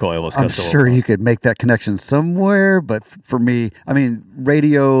would never call Elvis Costello. I'm sure you could make that connection somewhere, but for me, I mean,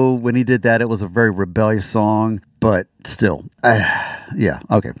 Radio, when he did that, it was a very rebellious song, but still, yeah,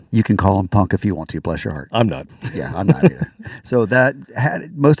 okay. You can call him punk if you want to, bless your heart. I'm not. Yeah, I'm not either. So that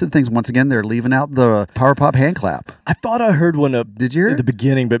had most of the things, once again, they're leaving out the power pop hand clap. I thought I heard one up Did you hear at the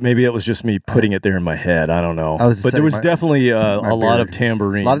beginning, but maybe it was just me putting it there in my head. I don't know. But there was definitely a lot of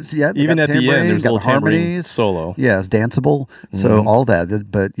tambourine. Even at the end, there's a little tambourine solo. Yeah, it's danceable. So all that.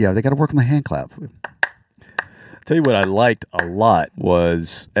 But yeah, they got to work on the hand clap. Tell you what I liked a lot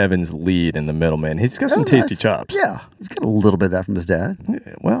was Evan's lead in the middle, man. He's got some tasty chops. Yeah, he's got a little bit of that from his dad.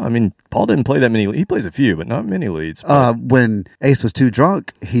 Yeah, well, I mean, Paul didn't play that many. He plays a few, but not many leads. When Ace was too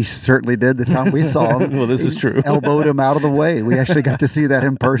drunk, he certainly did the time we saw him. Well, this is true. Elbowed him out of the way. We actually got to see that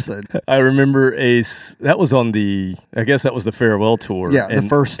in person. I remember Ace, that was on I guess that was the farewell tour. Yeah, the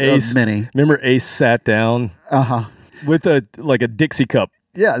first Ace, mini. Remember Ace sat down with a Dixie cup.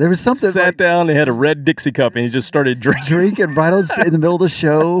 Yeah, there was something. Sat down, he had a red Dixie cup, and he just started drinking right in the middle of the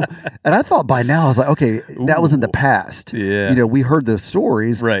show. And I thought by now, I was like, okay, that was in the past. Yeah. We heard those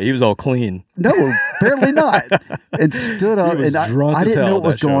stories. Right, he was all clean. No, apparently not. And stood up, and I didn't know what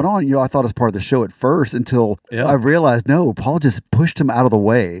was going on. I thought it was part of the show at first until I realized, no, Paul just pushed him out of the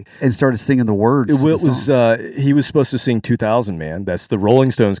way and started singing the words. He was supposed to sing 2000 Man. That's the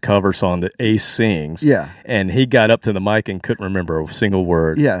Rolling Stones cover song that Ace sings. Yeah. And he got up to the mic and couldn't remember a single word.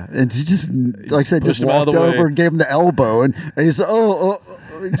 Yeah, and he just, like I said, just walked over and gave him the elbow, and he said,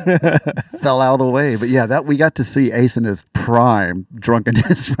 fell out of the way. But yeah, that we got to see Ace in his prime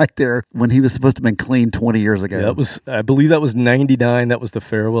drunkenness right there when he was supposed to have been clean 20 years ago. Yeah, I believe that was 99. That was the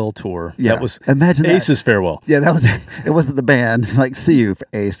farewell tour. Yeah. That was Imagine Ace's farewell. Yeah, it wasn't the band. It's like, see you,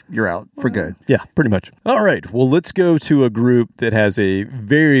 Ace, you're out for good. Yeah, pretty much. All right, well, let's go to a group that has a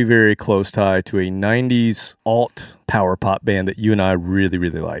very, very close tie to a 90s alt power pop band that you and I really,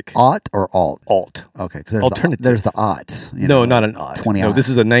 really like. Alt or alt? Alt. Okay, because Alternative. There's the aughts. No, not an aught. 20 No, this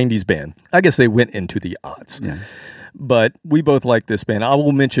is a 90s band. I guess they went into the aughts. Yeah. But we both like this band. I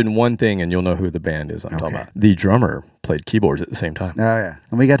will mention one thing, and you'll know who the band is I'm talking about. The drummer played keyboards at the same time. Oh, yeah.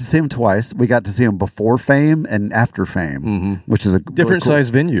 And we got to see him twice. We got to see him before Fame and after Fame, which is a different really cool,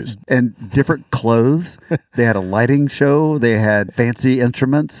 size venues. And different clothes. They had a lighting show. They had fancy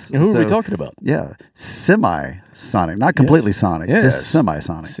instruments. Who are we talking about? Yeah. Semi-sonic. Not completely sonic. Yes. Just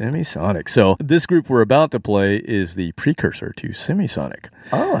semi-sonic. Semisonic. So this group we're about to play is the precursor to Semisonic.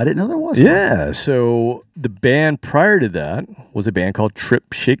 Oh, I didn't know there was Yeah. one. So the band prior to that was a band called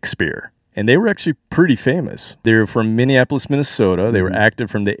Trip Shakespeare. And they were actually pretty famous. They were from Minneapolis, Minnesota. They were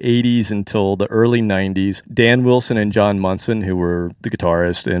active from the 80s until the early 90s. Dan Wilson and John Munson, who were the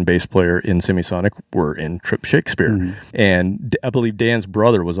guitarist and bass player in Semisonic, were in Trip Shakespeare. And I believe Dan's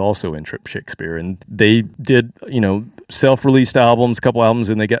brother was also in Trip Shakespeare. And they did, self-released albums, a couple albums,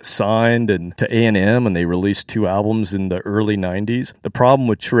 and they got signed to A&M, and they released 2 albums in the early 90s. The problem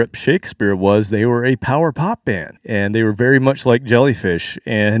with Trip Shakespeare was they were a power pop band, and they were very much like Jellyfish,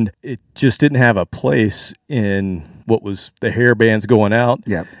 and it just didn't have a place in what was the hair bands going out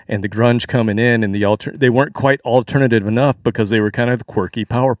and the grunge coming in, and they weren't quite alternative enough because they were kind of the quirky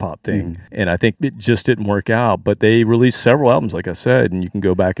power pop thing. And I think it just didn't work out. But they released several albums, like I said, and you can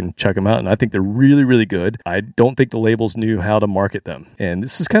go back and check them out. And I think they're really, really good. I don't think the labels knew how to market them. And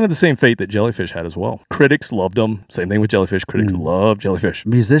this is kind of the same fate that Jellyfish had as well. Critics loved them. Same thing with Jellyfish. Critics love Jellyfish.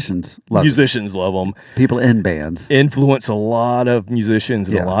 Musicians love them. People in bands. Influence a lot of musicians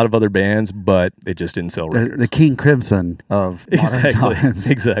and a lot of other bands, but it just didn't sell records. The King Crimson of modern times.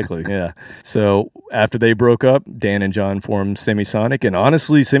 Exactly, yeah. So after they broke up, Dan and John formed Semisonic, and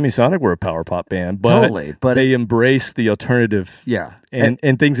honestly, Semisonic were a power pop band, but, but they embraced the alternative. Yeah.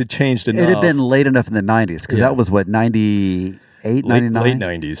 And things had changed enough. It had been late enough in the 90s, because that was, 98, 99? Late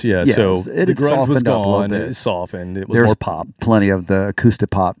 90s, yeah. So the grunge was gone. It softened. It was more pop. Plenty of the acoustic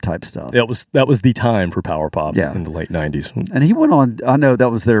pop type stuff. That was the time for power pop in the late 90s. And he went on, I know that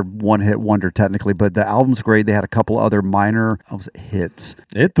was their one-hit wonder technically, but the album's great. They had a couple other minor hits.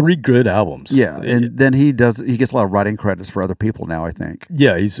 They had 3 good albums. Yeah, and then he gets a lot of writing credits for other people now, I think.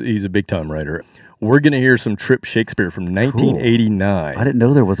 Yeah, he's a big-time writer. We're going to hear some Trip Shakespeare from 1989. I didn't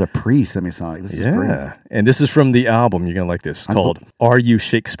know there was a pre-Semisonic. This is great. And this is from the album. You're going to like this. Called Are You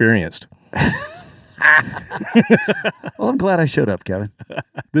Shakespeareanced? Well, I'm glad I showed up, Kevin.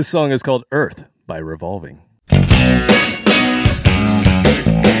 This song is called Earth by Revolving.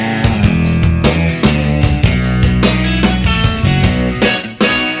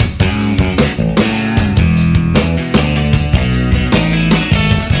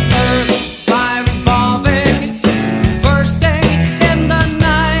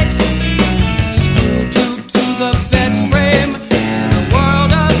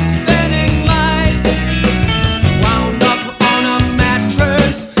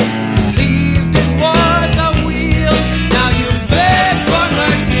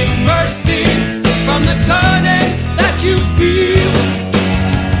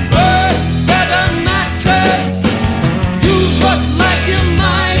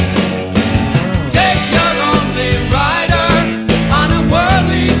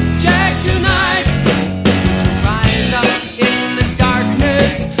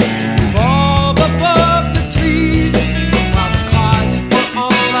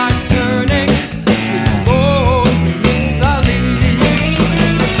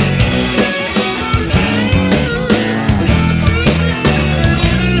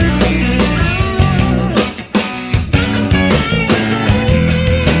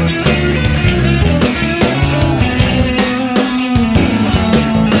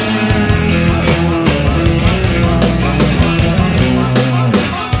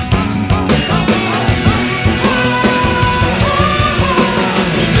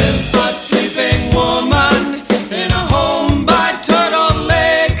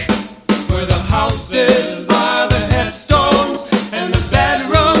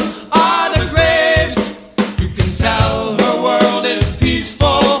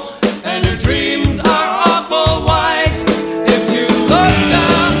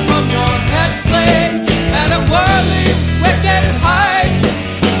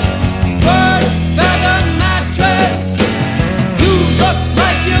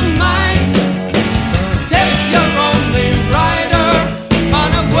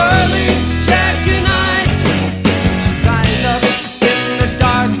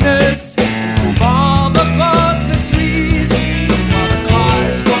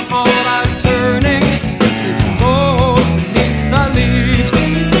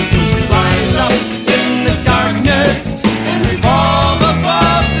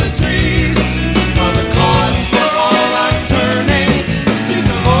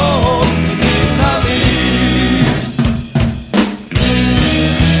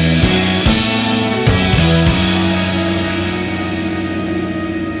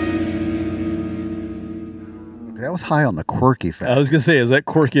 That was high on the quirky factor. I was going to say, is that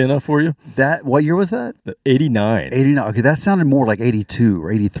quirky enough for you? What year was that? 89. 89. Okay, that sounded more like 82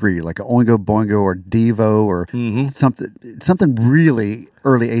 or 83, like a Oingo Boingo or Devo or something really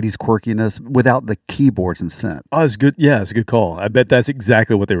early 80s quirkiness without the keyboards and synth. Oh, it's good. Yeah, it's a good call. I bet that's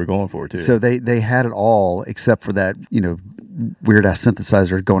exactly what they were going for, too. So they had it all except for that, weird ass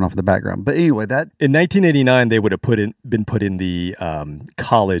synthesizer going off in the background. But anyway, that in 1989 they would have been put in the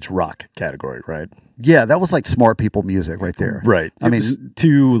college rock category, right? Yeah, that was like smart people music right there. Right. I mean, was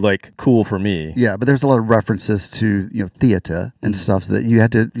too like cool for me. Yeah, but there's a lot of references to theater and stuff that you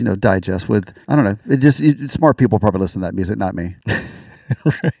had to digest with. I don't know. Smart people probably listen to that music, not me.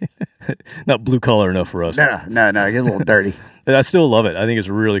 Right. Not blue collar enough for us. No, it gets a little dirty. I still love it. I think it's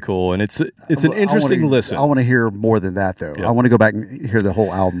really cool, and it's an interesting listen. I want to hear more than that, though. Yep. I want to go back and hear the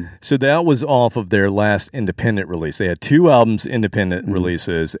whole album. So that was off of their last independent release. They had 2 albums, independent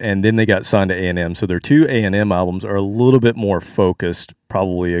releases, and then they got signed to A&M. So their 2 A&M albums are a little bit more focused,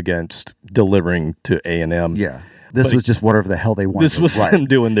 probably against delivering to A&M. Yeah. This was just whatever the hell they wanted. This was them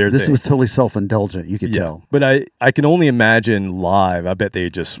doing their thing. This was totally self-indulgent, you could tell. But I can only imagine live, I bet they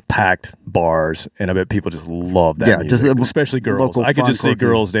just packed bars, and I bet people just love that music, especially girls. I could just see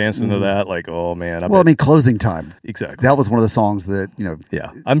girls dancing to that, like, oh, man. Closing Time. Exactly. That was one of the songs that,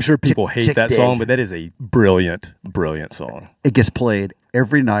 Yeah, I'm sure people hate that song, but that is a brilliant, brilliant song. It gets played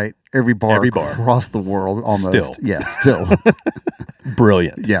every night, every bar across the world almost. Still. Yeah, still.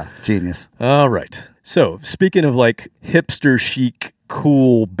 Brilliant. Yeah, genius. All right. So, speaking of like hipster chic,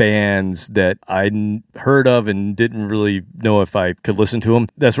 cool bands that I heard of and didn't really know if I could listen to them,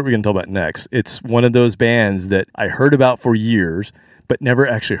 that's what we're going to talk about next. It's one of those bands that I heard about for years, but never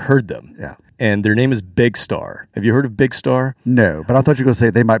actually heard them. Yeah. And their name is Big Star. Have you heard of Big Star? No, but I thought you were going to say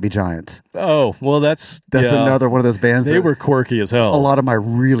They Might Be Giants. Oh, well, that's another one of those bands. They were quirky as hell. A lot of my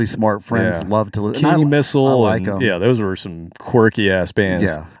really smart friends loved to listen. King Missile. I like them. Yeah, those were some quirky ass bands.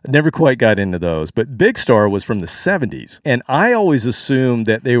 Yeah. I never quite got into those. But Big Star was from the 70s. And I always assumed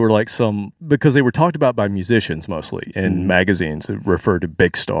that they were like because they were talked about by musicians mostly in magazines that referred to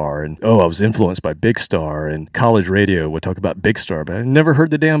Big Star. And, I was influenced by Big Star. And college radio would talk about Big Star. But I never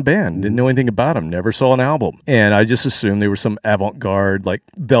heard the damn band. Didn't know anything about them. Never saw an album. And I just assumed they were some avant-garde like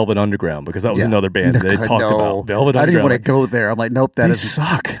Velvet Underground, because that was another band that they talked about. Velvet Underground. I didn't want to go there. I'm like, nope, they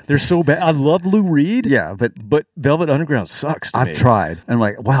suck. They're so bad. I love Lou Reed. Yeah, but Velvet Underground sucks to me. I've tried. And I'm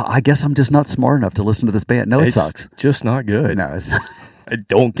like, wow, I guess I'm just not smart enough to listen to this band. No, it sucks. Just not good. No, it's I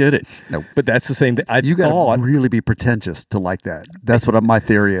don't get it. Nope. But that's the same thing. You got to really be pretentious to like that. That's what my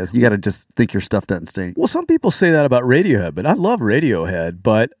theory is. You got to just think your stuff doesn't stink. Well, some people say that about Radiohead, but I love Radiohead,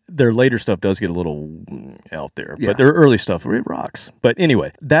 but their later stuff does get a little out there. Yeah. But their early stuff, it rocks. But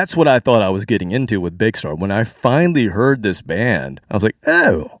anyway, that's what I thought I was getting into with Big Star. When I finally heard this band, I was like,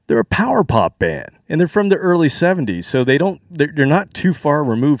 oh, they're a power pop band. And they're from the early 70s, so they're not too far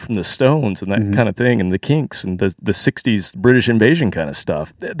removed from the Stones and that kind of thing, and the Kinks and the 60s British invasion kind of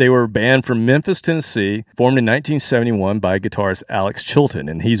stuff. They were a band from Memphis, Tennessee, formed in 1971 by guitarist Alex Chilton,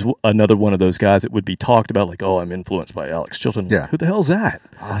 and he's another one of those guys that would be talked about like, oh, I'm influenced by Alex Chilton. Yeah. Who the hell's that?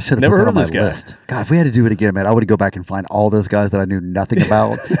 Oh, I should have never put heard that of on this my guy. list. God, if we had to do it again, man, I would go back and find all those guys that I knew nothing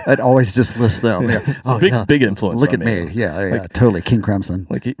about. I'd always just list them. Yeah. Big influence. Look on at me. Yeah, totally. King Crimson.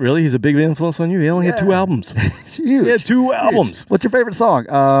 Like, really? He's a big influence on you? He only had 2 albums. Huge. He had 2 albums. Huge. What's your favorite song?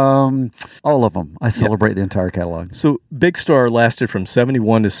 All of them. I celebrate the entire catalog. So Big Star lasted from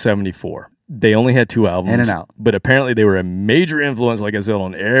 71 to 74. They only had 2 albums. In and out. But apparently they were a major influence, like I said,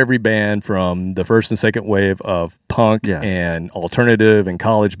 on every band from the first and second wave of punk and alternative and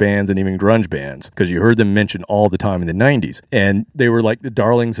college bands and even grunge bands, because you heard them mentioned all the time in the 90s. And they were like the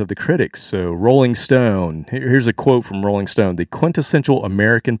darlings of the critics. So Rolling Stone, here's a quote from Rolling Stone: the quintessential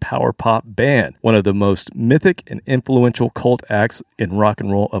American power pop band, one of the most mythic and influential cult acts in rock and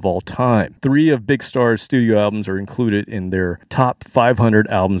roll of all time. 3 of Big Star's studio albums are included in their top 500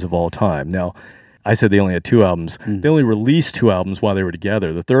 albums of all time. Now, I said they only had 2 albums. They only released 2 albums while they were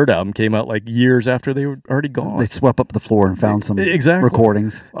together. The 3rd album came out like years after they were already gone. They swept up the floor and found some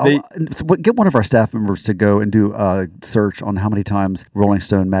recordings. So get one of our staff members to go and do a search on how many times Rolling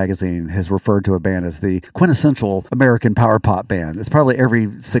Stone magazine has referred to a band as the quintessential American power pop band. It's probably every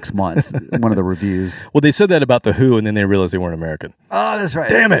 6 months, one of the reviews. Well, they said that about The Who, and then they realized they weren't American. Oh, that's right.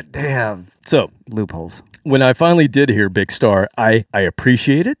 Damn it. Damn. So, loopholes. When I finally did hear Big Star, I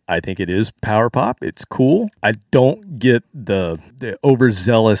appreciate it. I think it is power pop. It's cool. I don't get the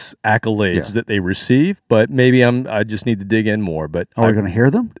overzealous accolades that they receive, but maybe I just need to dig in more. But are we going to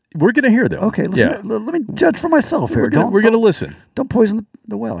hear them? We're going to hear them. Okay, let me judge for myself here. We're going to listen. Don't poison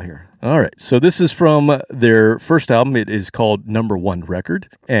the well here. All right. So this is from their first album. It is called Number One Record.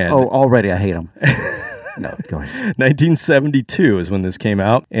 And already I hate them. No, go ahead. 1972 is when this came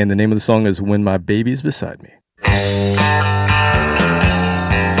out, and the name of the song is When My Baby's Beside Me.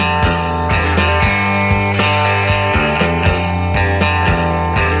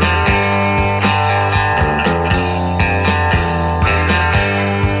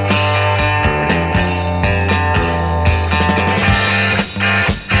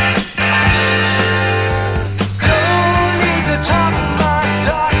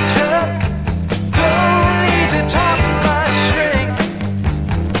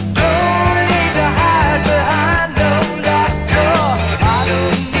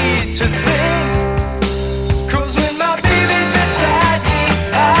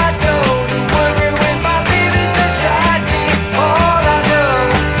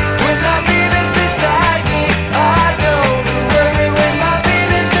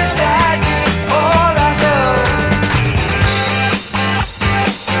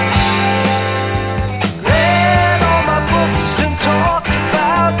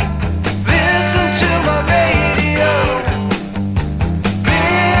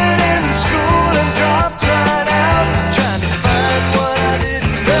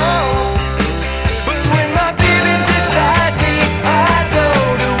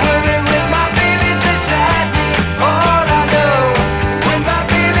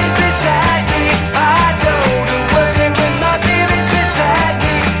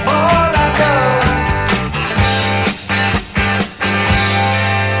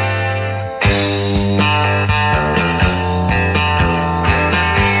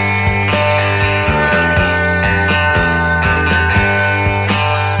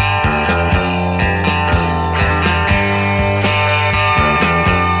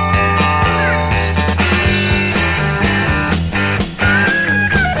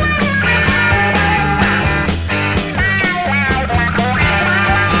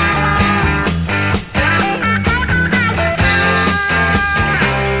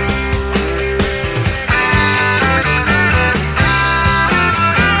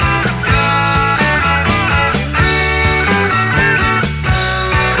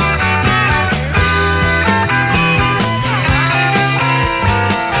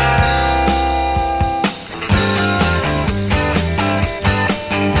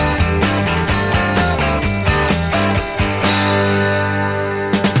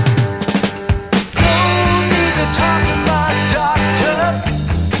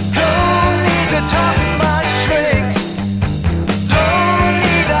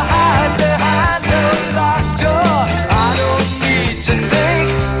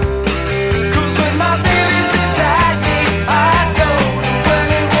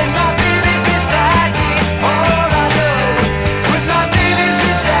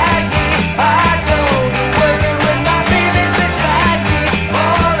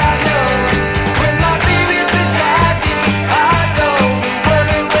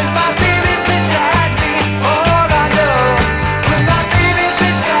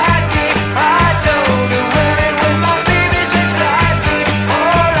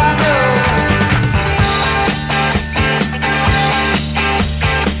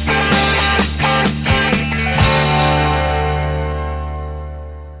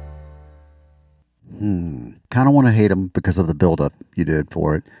 Kind of want to hate them because of the buildup you did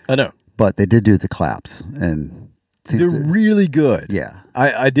for it. I know. But they did do the claps, and they're really good. Yeah.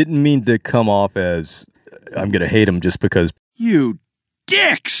 I didn't mean to come off as I'm going to hate them just because. You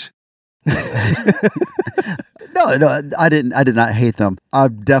dicks! No, I did not hate them. I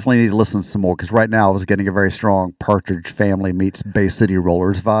definitely need to listen some more because right now I was getting a very strong Partridge Family meets Bay City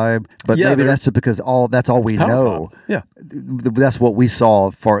Rollers vibe. But yeah, maybe that's just because that's all we know. Pop. Yeah, that's what we saw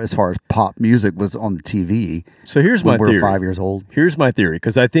as far as pop music was on the TV. So here's my theory. We were 5 years old. Here's my theory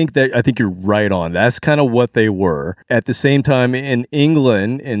because I think you're right on. That's kind of what they were. At the same time, in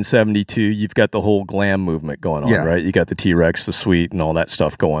England in '72, you've got the whole glam movement going on, right? You got the T-Rex, the Sweet, and all that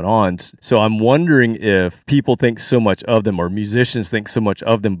stuff going on. So I'm wondering if people think so much of them, or musicians think so much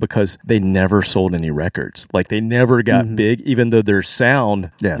of them, because they never sold any records. Like they never got big, even though their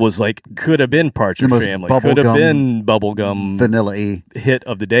sound was like could have been Partridge Family, could have been bubblegum, Vanilla E hit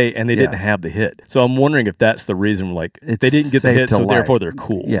of the day, and they didn't have the hit. So I'm wondering if that's the reason. Like they didn't get the hit, so therefore they're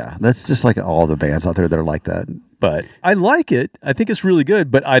cool. Yeah, that's just like all the bands out there that are like that. But I like it. I think it's really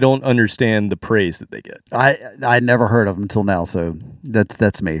good, but I don't understand the praise that they get. I never heard of them until now, so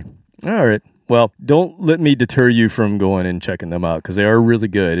that's me. All right. Well, don't let me deter you from going and checking them out because they are really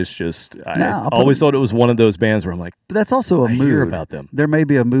good. It's just I always thought it was one of those bands where I'm like, but that's also a mood. Hear about them. There may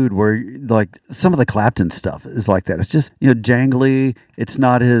be a mood where like some of the Clapton stuff is like that. It's just jangly. it's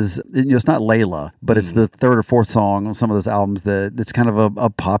not it's not Layla, but it's the third or fourth song on some of those albums that's kind of a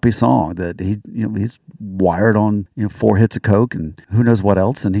poppy song that he's wired on 4 hits of coke and who knows what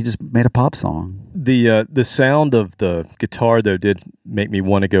else, and he just made a pop song. The sound of the guitar though did make me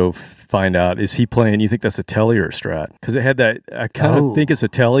want to go find out, is he playing, you think that's a Telly or a Strat? Because it had that, I kind of think it's a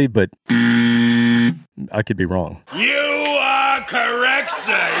Telly, but I could be wrong. You are correct,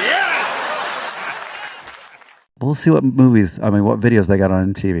 sir. Yes! We'll see what videos they got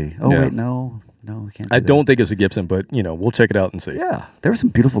on MTV. Oh, Yeah. wait, no, we can't do I that. don't think it's a Gibson, but we'll check it out and see. Yeah, there were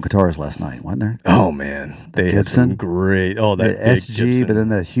some beautiful guitars last night, weren't there? Oh man, they had some Gibson? great. Oh, that The big SG, Gibson. but then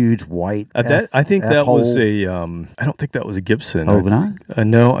the huge white. I think that F-hole. was a. I don't think that was a Gibson. Oh, not?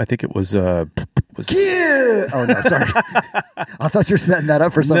 No, I think it was. Yeah. Oh no, sorry. I thought you were setting that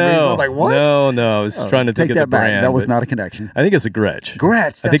up for some reason. I'm like, what? No. I was trying to take think that of the back. brand. That was but not a connection. I think it's a Gretsch.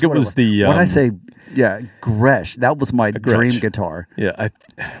 Gretsch. I think it was the. What did I say? Yeah, Gretsch. That was my dream guitar. Yeah.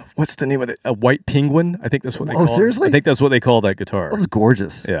 What's the name of it? A White Penguin? I think that's what they call it. Oh, seriously? I think that's what they call that guitar. It was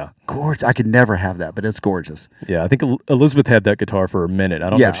gorgeous. Yeah. Gorgeous. I could never have that, but it's gorgeous. Yeah, I think Elizabeth had that guitar for a minute. I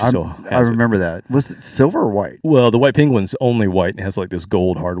don't know if she still has I it. remember that. Was it silver or white? Well, the White Penguin's only white and has like this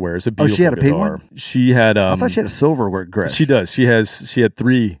gold hardware. It's a beautiful she had a guitar. Penguin? She had. I thought she had a silver Gretsch. She does. She had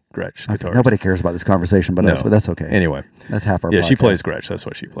 3 Gretsch guitars. Nobody cares about this conversation, but that's okay. Anyway, that's half our. Yeah, podcast. she plays Gretsch. That's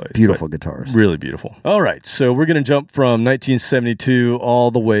what she plays. Beautiful But guitars. really beautiful. All right, so we're gonna jump from 1972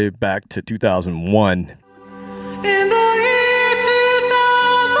 all the way back to 2001. In the year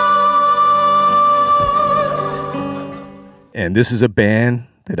 2000. And this is a band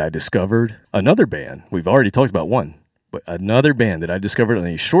that I discovered. Another band. We've already talked about one, but another band that I discovered on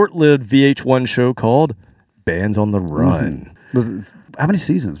a short-lived VH1 show called Bands on the Run. How many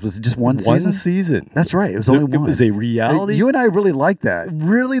seasons? Was it just one season? One season. That's right. It was only one. It was a reality. You and I really liked that.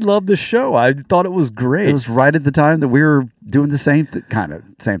 Really loved the show. I thought it was great. It was right at the time that we were doing the same thing.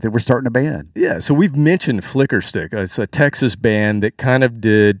 We're starting a band. Yeah, so we've mentioned Flicker Stick. It's a Texas band that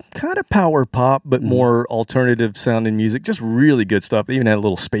did power pop, but more alternative sounding music. Just really good stuff. They even had a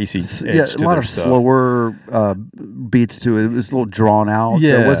little spacey edge to a lot their of stuff. slower beats to it. It was a little drawn out.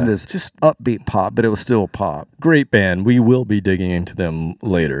 Yeah, so it wasn't as just upbeat pop, but it was still pop. Great band. We will be digging into them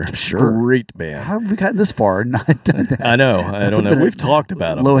later. Sure. Great band. How have we gotten this far and not done that? I know. I don't know. We've talked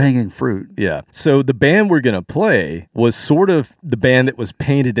about them. Low hanging fruit. Yeah. So the band we're going to play was sort of the band that was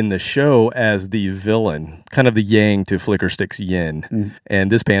painted in the show as the villain, kind of the yang to Flicker Stick's yin.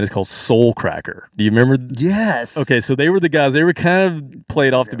 And this band is called Soul Cracker. Do you remember? Yes. Okay, so they were the guys. They were kind of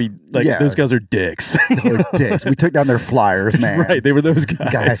played off to be like, those guys are dicks. They're dicks. We took down their flyers, man. Right. They were those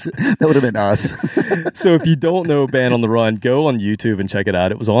guys. That would have been us. So if you don't know Band on the Run, go on YouTube and check it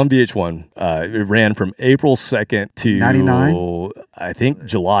out. It was on VH1. It ran from April 2nd to 99? I think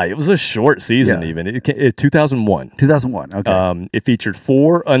July. It was a short season even. It 2001. 2001. Okay. It featured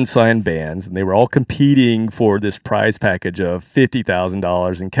 4 unsigned bands, and they were all competing for this prize package of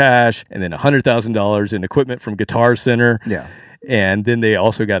 $50,000 in cash and then $100,000 in equipment from Guitar Center. Yeah. And then they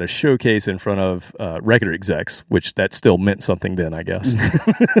also got a showcase in front of record execs, which that still meant something then, I guess.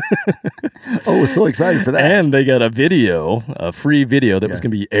 Oh, so excited for that. And they got a free video that was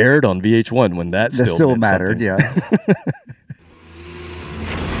going to be aired on VH1 when that still mattered, something. yeah.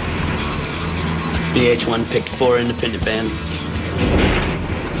 VH1 picked 4 independent bands,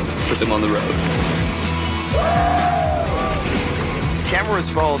 put them on the road. Cameras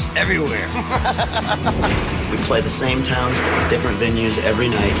follow us everywhere. We play the same towns, different venues every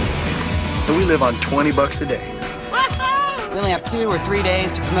night. And we live on $20 a day. We only have 2 or 3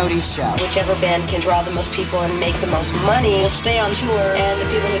 days to promote each show. Whichever band can draw the most people and make the most money will stay on tour, and the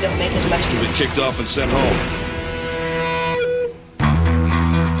people who don't make as much You'll be kicked off and sent home.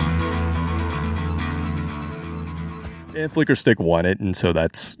 And Flicker Stick won it, and so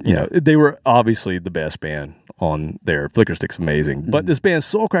that's, they were obviously the best band on there. Flicker Stick's amazing. But this band,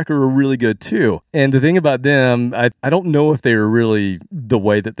 Soul Cracker, were really good too. And the thing about them, I don't know if they were really the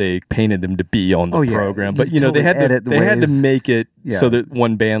way that they painted them to be on the program, but they had to make it so that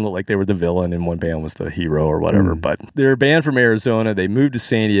one band looked like they were the villain and one band was the hero or whatever. But they're a band from Arizona. They moved to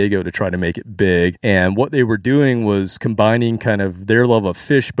San Diego to try to make it big. And what they were doing was combining kind of their love of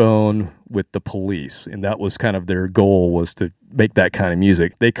Fishbone with the Police, and that was kind of their goal, was to make that kind of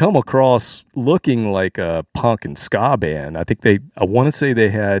music. They come across looking like a punk and ska band. I think I want to say they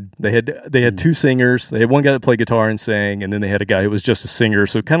had 2 singers. They had one guy that played guitar and sang, and then they had a guy who was just a singer.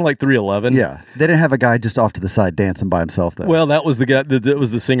 So kind of like 311. Yeah, they didn't have a guy just off to the side dancing by himself though. Well, that was the guy. That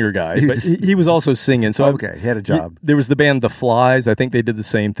was the singer guy, but he was also singing. So okay, he had a job. There was the band The Flies. I think they did the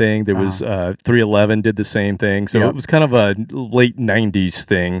same thing. There was 311 did the same thing. So it was kind of a late 90s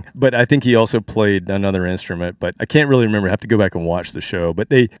thing. But I think he also played another instrument. But I can't really remember. I have to go back and watch the show. But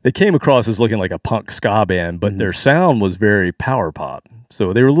they came across as looking like a punk ska band, but their sound was very power pop.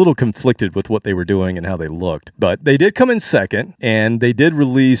 So they were a little conflicted with what they were doing and how they looked. But they did come in second, and they did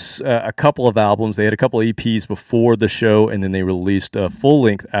release a couple of albums. They had a couple of EPs before the show, and then they released a full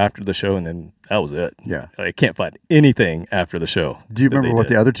length after the show, and then that was it. Yeah. I can't find anything after the show. Do you remember what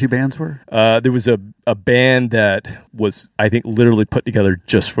the other two bands were? There was a band that was, I think, literally put together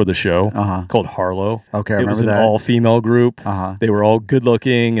just for the show called Harlow. Okay, I remember that. It was an all-female group. They were all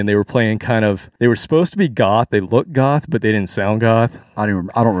good-looking, and they were playing they were supposed to be goth. They looked goth, but they didn't sound goth. I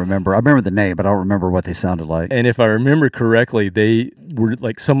don't remember. I remember the name, but I don't remember what they sounded like. And if I remember correctly, they were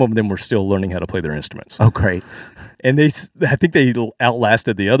like, some of them were still learning how to play their instruments. Oh, great. And I think they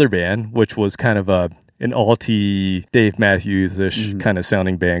outlasted the other band, which was kind of an alty Dave Matthews-ish kind of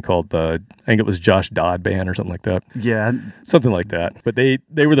sounding band called I think it was Josh Dodd Band or something like that. Yeah. Something like that. But they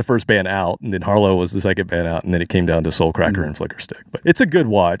were the first band out, and then Harlow was the second band out, and then it came down to Soulcracker and Flickerstick. But it's a good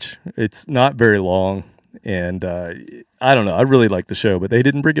watch. It's not very long, and I don't know. I really like the show, but they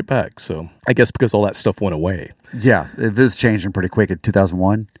didn't bring it back. So I guess because all that stuff went away. Yeah, it was changing pretty quick in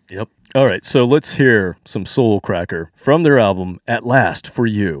 2001. Yep. All right, so let's hear some Soulcracker from their album At Last for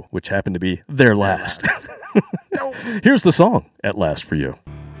You, which happened to be their last. Here's the song, At Last for You.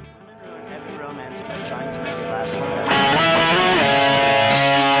 Heavy romance, but trying to make it last forever.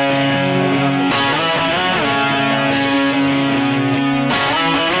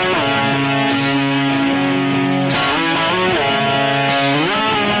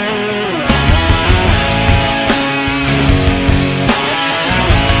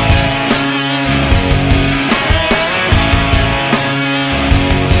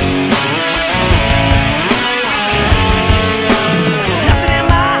 There's nothing in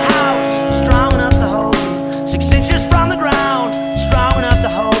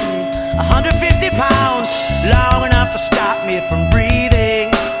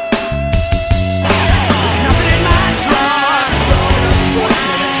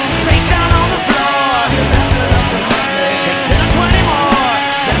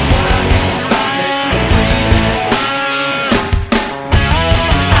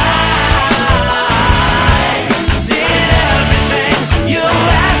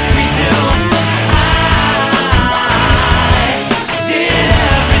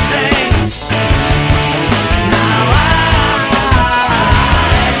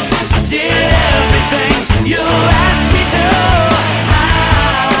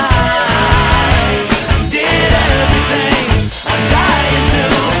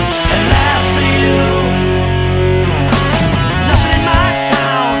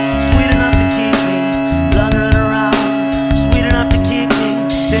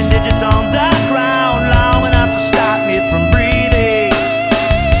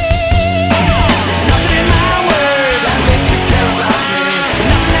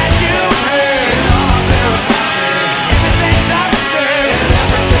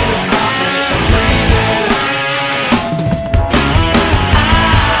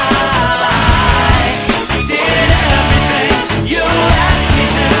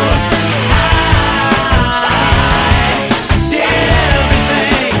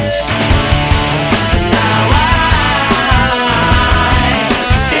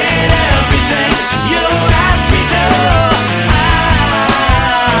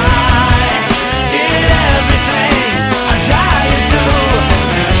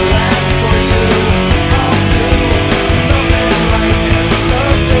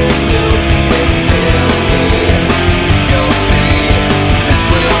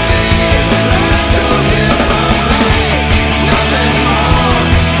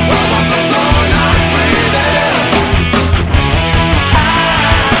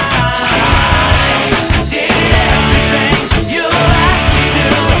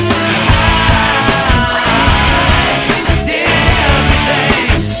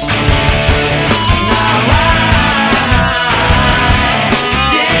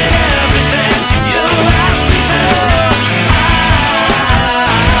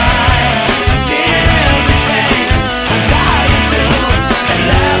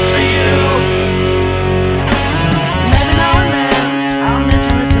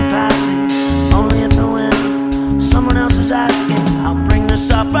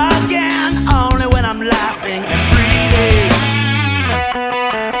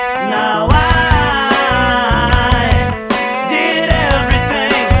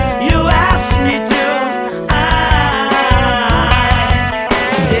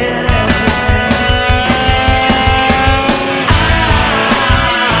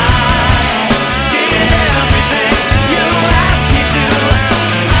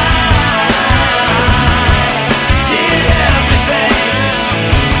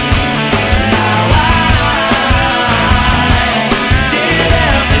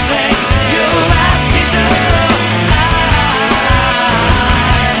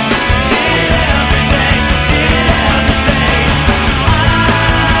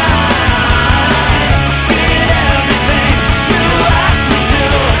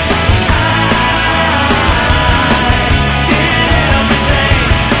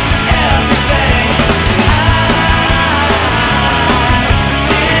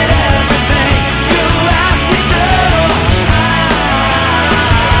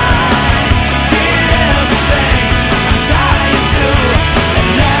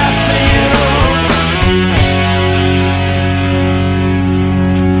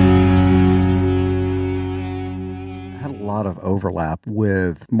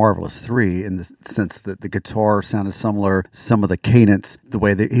with Marvelous 3 in the sense that the guitar sounded similar, some of the cadence, the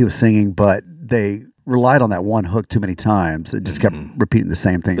way that he was singing, but they relied on that one hook too many times. It just kept repeating the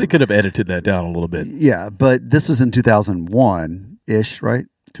same thing. They could have edited that down a little bit. Yeah, but this was in 2001-ish, right?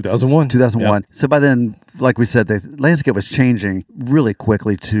 2001. 2001. Yep. So by then, like we said, the landscape was changing really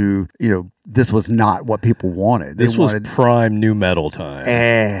quickly to, this was not what people wanted. This was prime new metal time.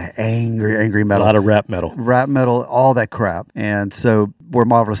 Angry metal. A lot of rap metal. Rap metal, all that crap. And so where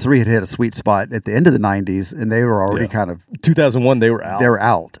Marvelous 3 had hit a sweet spot at the end of the 90s, and they were already kind of... 2001, they were out. They were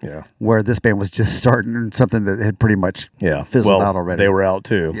out. Yeah. Where this band was just starting something that had pretty much fizzled out already. They were out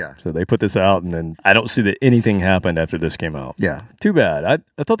too. Yeah. So they put this out, and then I don't see that anything happened after this came out. Yeah. Too bad.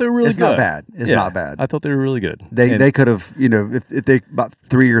 I thought they were really it's good. Not bad. It's not bad. I thought they were really good. They could have, if they, about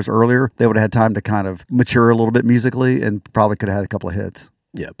 3 years earlier, they would have had time to kind of mature a little bit musically and probably could have had a couple of hits.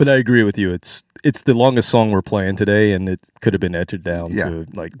 Yeah, but I agree with you. It's the longest song we're playing today, and it could have been edited down to,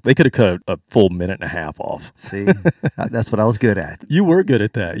 they could have cut a full minute and a half off. See, that's what I was good at. You were good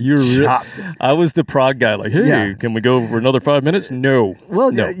at that. You were. I was the prog guy. Like, hey, can we go for another 5 minutes? No.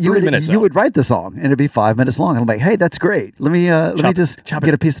 Well, no, you would write the song, and it'd be 5 minutes long. And I'm like, hey, that's great. Let me just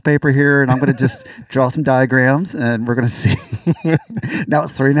get a piece of paper here, and I'm going to just draw some diagrams, and we're going to see. Now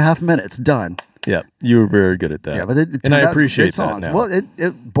it's 3.5 minutes. Done. Yeah, you were very good at that. Yeah, but and I appreciate that now.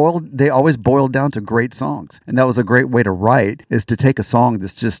 Well, they always boiled down to great songs. And that was a great way to write, is to take a song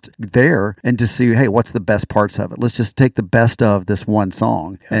that's just there and just see, hey, what's the best parts of it? Let's just take the best of this one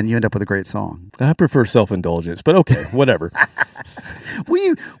song, and you end up with a great song. I prefer self-indulgence, but okay, whatever.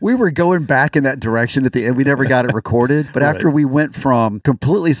 We were going back in that direction at the end. We never got it recorded, but after we went from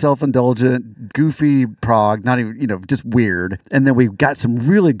completely self-indulgent, goofy prog, not even, just weird, and then we got some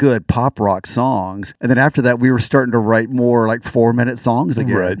really good pop rock songs. And then after that, we were starting to write more like 4-minute songs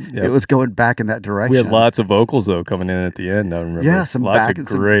again. Right. Yep. It was going back in that direction. We had lots of vocals, though, coming in at the end. I remember. Yeah, some lots back, of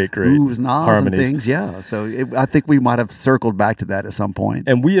great oohs and ahs harmonies. And things. Yeah. So I think we might have circled back to that at some point.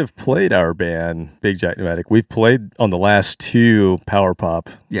 And we have played our band, Big Jack Pneumatic. We've played on the last 2 Power Pop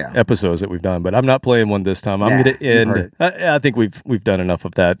episodes that we've done, but I'm not playing one this time. I'm going to end. I think we've done enough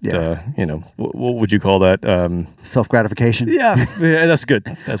of that. Yeah. What would you call that? Self-gratification. Yeah, that's good.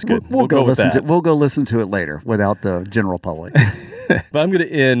 That's good. We'll go listen to. We'll go listen to it later without the general public. But I'm going to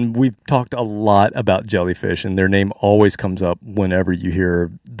end. We've talked a lot about Jellyfish, and their name always comes up whenever you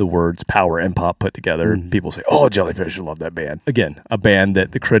hear the words power and pop put together. Mm-hmm. People say, oh, Jellyfish, I love that band. Again, a band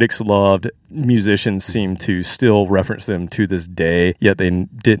that the critics loved. Musicians seem to still reference them to this day, yet they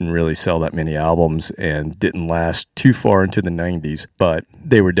didn't really sell that many albums and didn't last too far into the 90s. But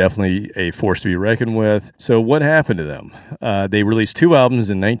they were definitely a force to be reckoned with. So what happened to them? They released 2 albums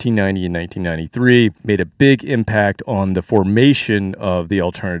in 1990 and 1993, made a big impact on the formation of the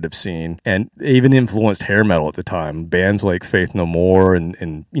alternative scene, and even influenced hair metal at the time. Bands like Faith No More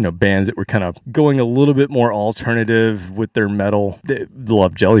and bands that were kind of going a little bit more alternative with their metal, they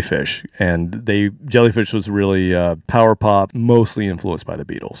loved Jellyfish. And Jellyfish was really power pop, mostly influenced by the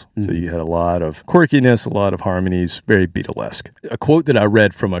Beatles. Mm-hmm. So you had a lot of quirkiness, a lot of harmonies, very Beatlesque. A quote that I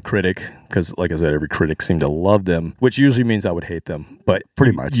read from a critic, because like I said, every critic seemed to love them, which usually means I would hate them, but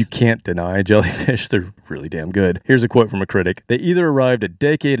pretty much you can't deny Jellyfish. They're really damn good. Here's a quote from a critic. They either arrived a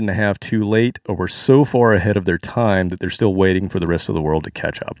decade and a half too late or were so far ahead of their time that they're still waiting for the rest of the world to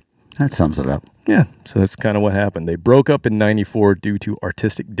catch up. That sums it up. Yeah, so that's kind of what happened. They broke up in 94 due to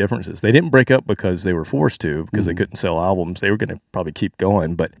artistic differences. They didn't break up because they were forced to, because they couldn't sell albums. They were going to probably keep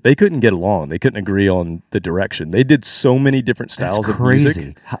going, but they couldn't get along. They couldn't agree on the direction. They did so many different styles of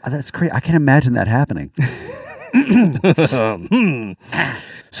music. That's crazy. I can't imagine that happening.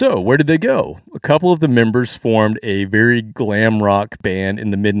 So, where did they go? A couple of the members formed a very glam rock band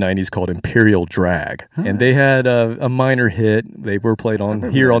in the mid-90s called Imperial Drag. Huh. And they had a minor hit. They were played on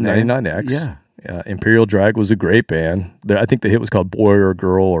 99X. Yeah. Imperial Drag was a great band. I think the hit was called Boy or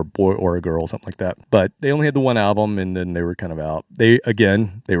Girl or Boy or a Girl, something like that. But they only had the one album, and then they were kind of out. They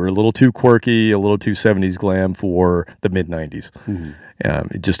were a little too quirky, a little too 70s glam for the mid-90s. Mm-hmm.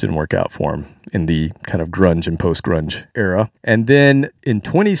 It just didn't work out for him in the kind of grunge and post-grunge era. And then in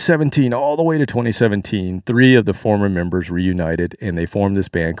 2017, all the way to 2017, 3 of the former members reunited, and they formed this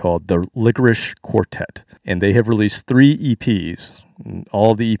band called the Licorice Quartet. And they have released 3 EPs.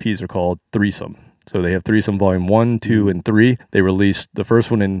 All the EPs are called Threesome. So they have Threesome Volume 1, 2, and 3. They released the first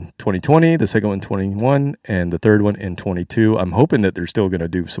one in 2020, the second one in 21, and the third one in 22. I'm hoping that they're still going to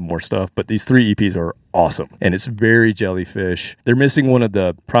do some more stuff, but these 3 EPs are awesome. And it's very Jellyfish. They're missing one of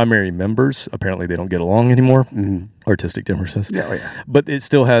the primary members. Apparently they don't get along anymore. Mm-hmm. Artistic differences. Yeah. But it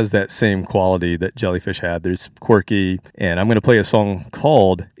still has that same quality that Jellyfish had. There's quirky, and I'm going to play a song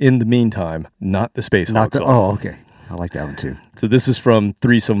called In the Meantime, not the Space Hog song. Oh, okay. I like that one too. So this is from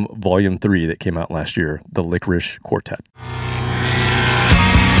Threesome Volume 3 that came out last year, the Licorice Quartet.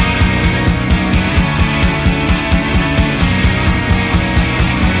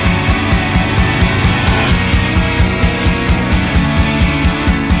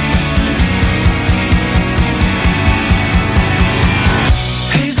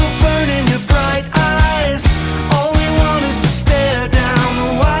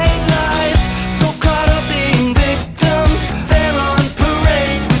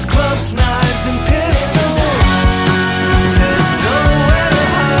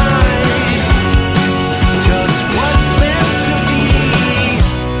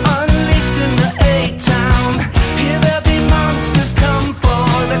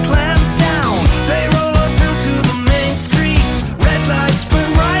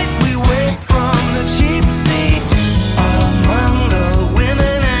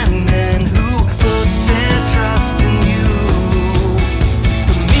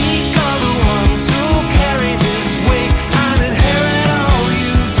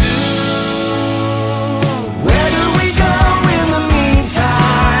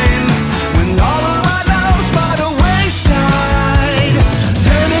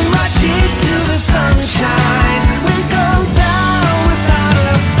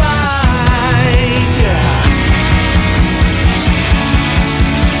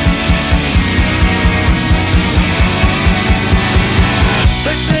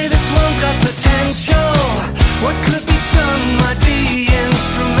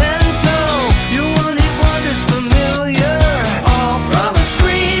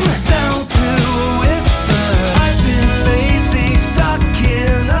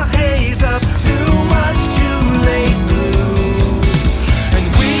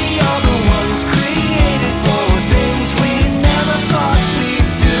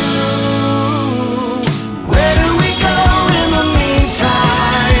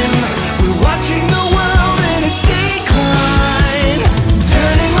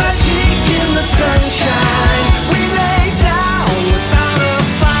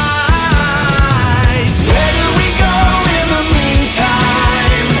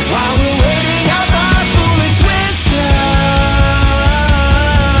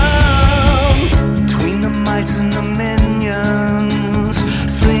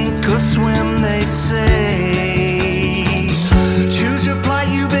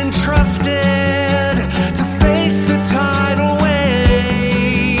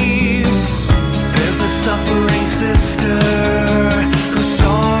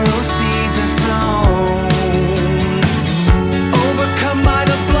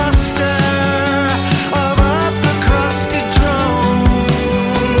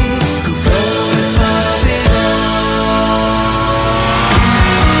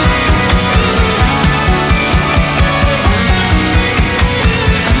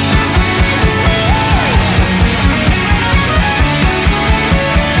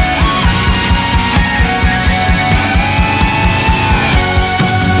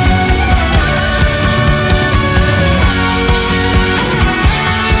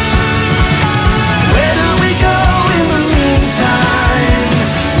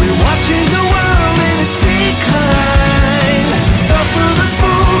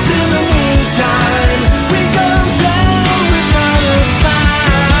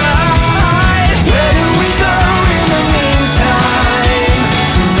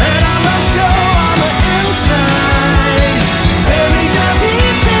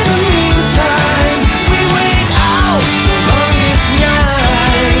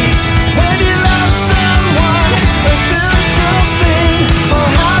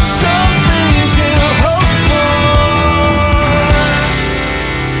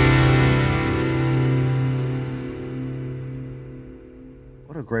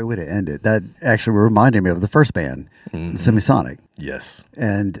 great way to end it. That actually reminded me of the first band, Semisonic. Yes.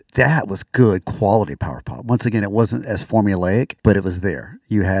 And that was good quality power pop. Once again, it wasn't as formulaic, but it was there.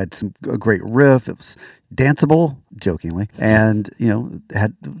 You had a great riff. It was danceable, jokingly, and they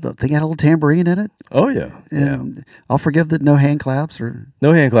had a little tambourine in it. Oh yeah, and I'll forgive the no hand claps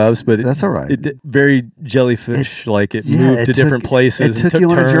but that's all right. Very jellyfish, like it moved to different places. It took you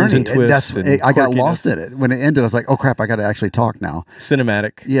on a journey and twists. I got lost in it when it ended. I was like, oh crap, I got to actually talk now.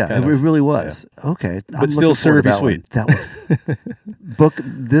 Cinematic, yeah, it really was. Yeah. Okay, but still syrupy sweet. That was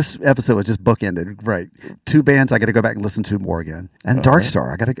This episode was just bookended. Right, 2 bands I got to go back and listen to more again, and Dark Star.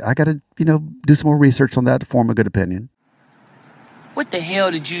 I got to do some more research on that to form a good opinion. What the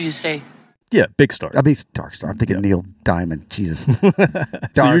hell did you just say? Yeah, Big Star. I mean, Dark Star. I'm thinking Neil Diamond. Jesus.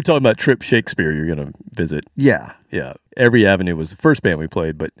 So you're talking about Trip Shakespeare you're going to visit. Yeah. Yeah. Every Avenue was the first band we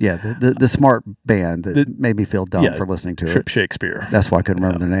played, but... Yeah, the smart band that made me feel dumb for listening to Trip it. Shakespeare. That's why I couldn't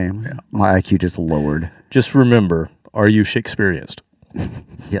remember their name. Yeah. My IQ just lowered. Just remember, are you Shakespeareanist?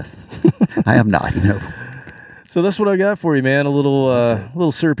 Yes. I am not, no. So that's what I got for you, man. A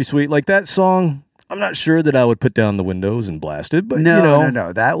little syrupy sweet. Like that song... I'm not sure that I would put down the windows and blast it, but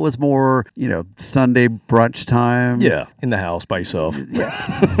No. That was more, Sunday brunch time. Yeah, in the house by yourself.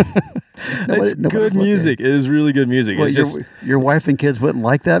 Yeah. It's good music. It is really good music. Well, your wife and kids wouldn't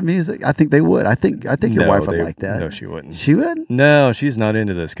like that music? I think they would. I think your wife would like that. No, she wouldn't. She wouldn't? No, she's not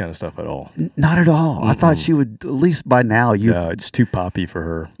into this kind of stuff at all. Not at all. Mm-hmm. I thought she would, at least by now. No, it's too poppy for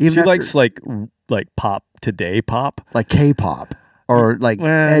her. She likes like pop today pop. Like K-pop. Or like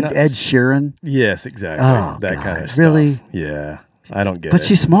Ed Sheeran? Yes, exactly. Oh, that God, kind of stuff. Really? Yeah. I don't get it. But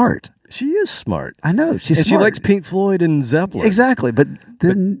she's smart. She is smart. I know. She's smart. She likes Pink Floyd and Zeppelin. Exactly. But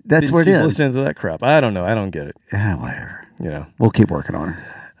then that's where it is. She's listening to that crap. I don't know. I don't get it. Yeah, whatever. We'll keep working on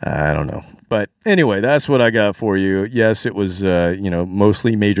her. I don't know. But anyway, that's what I got for you. Yes, it was,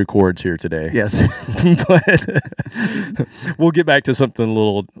 mostly major chords here today. Yes. But we'll get back to something a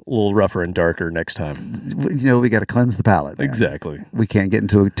little rougher and darker next time. We got to cleanse the palate, man. Exactly. We can't get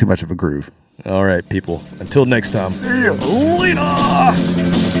into too much of a groove. All right, people. Until next time. See you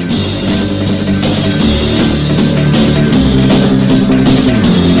later.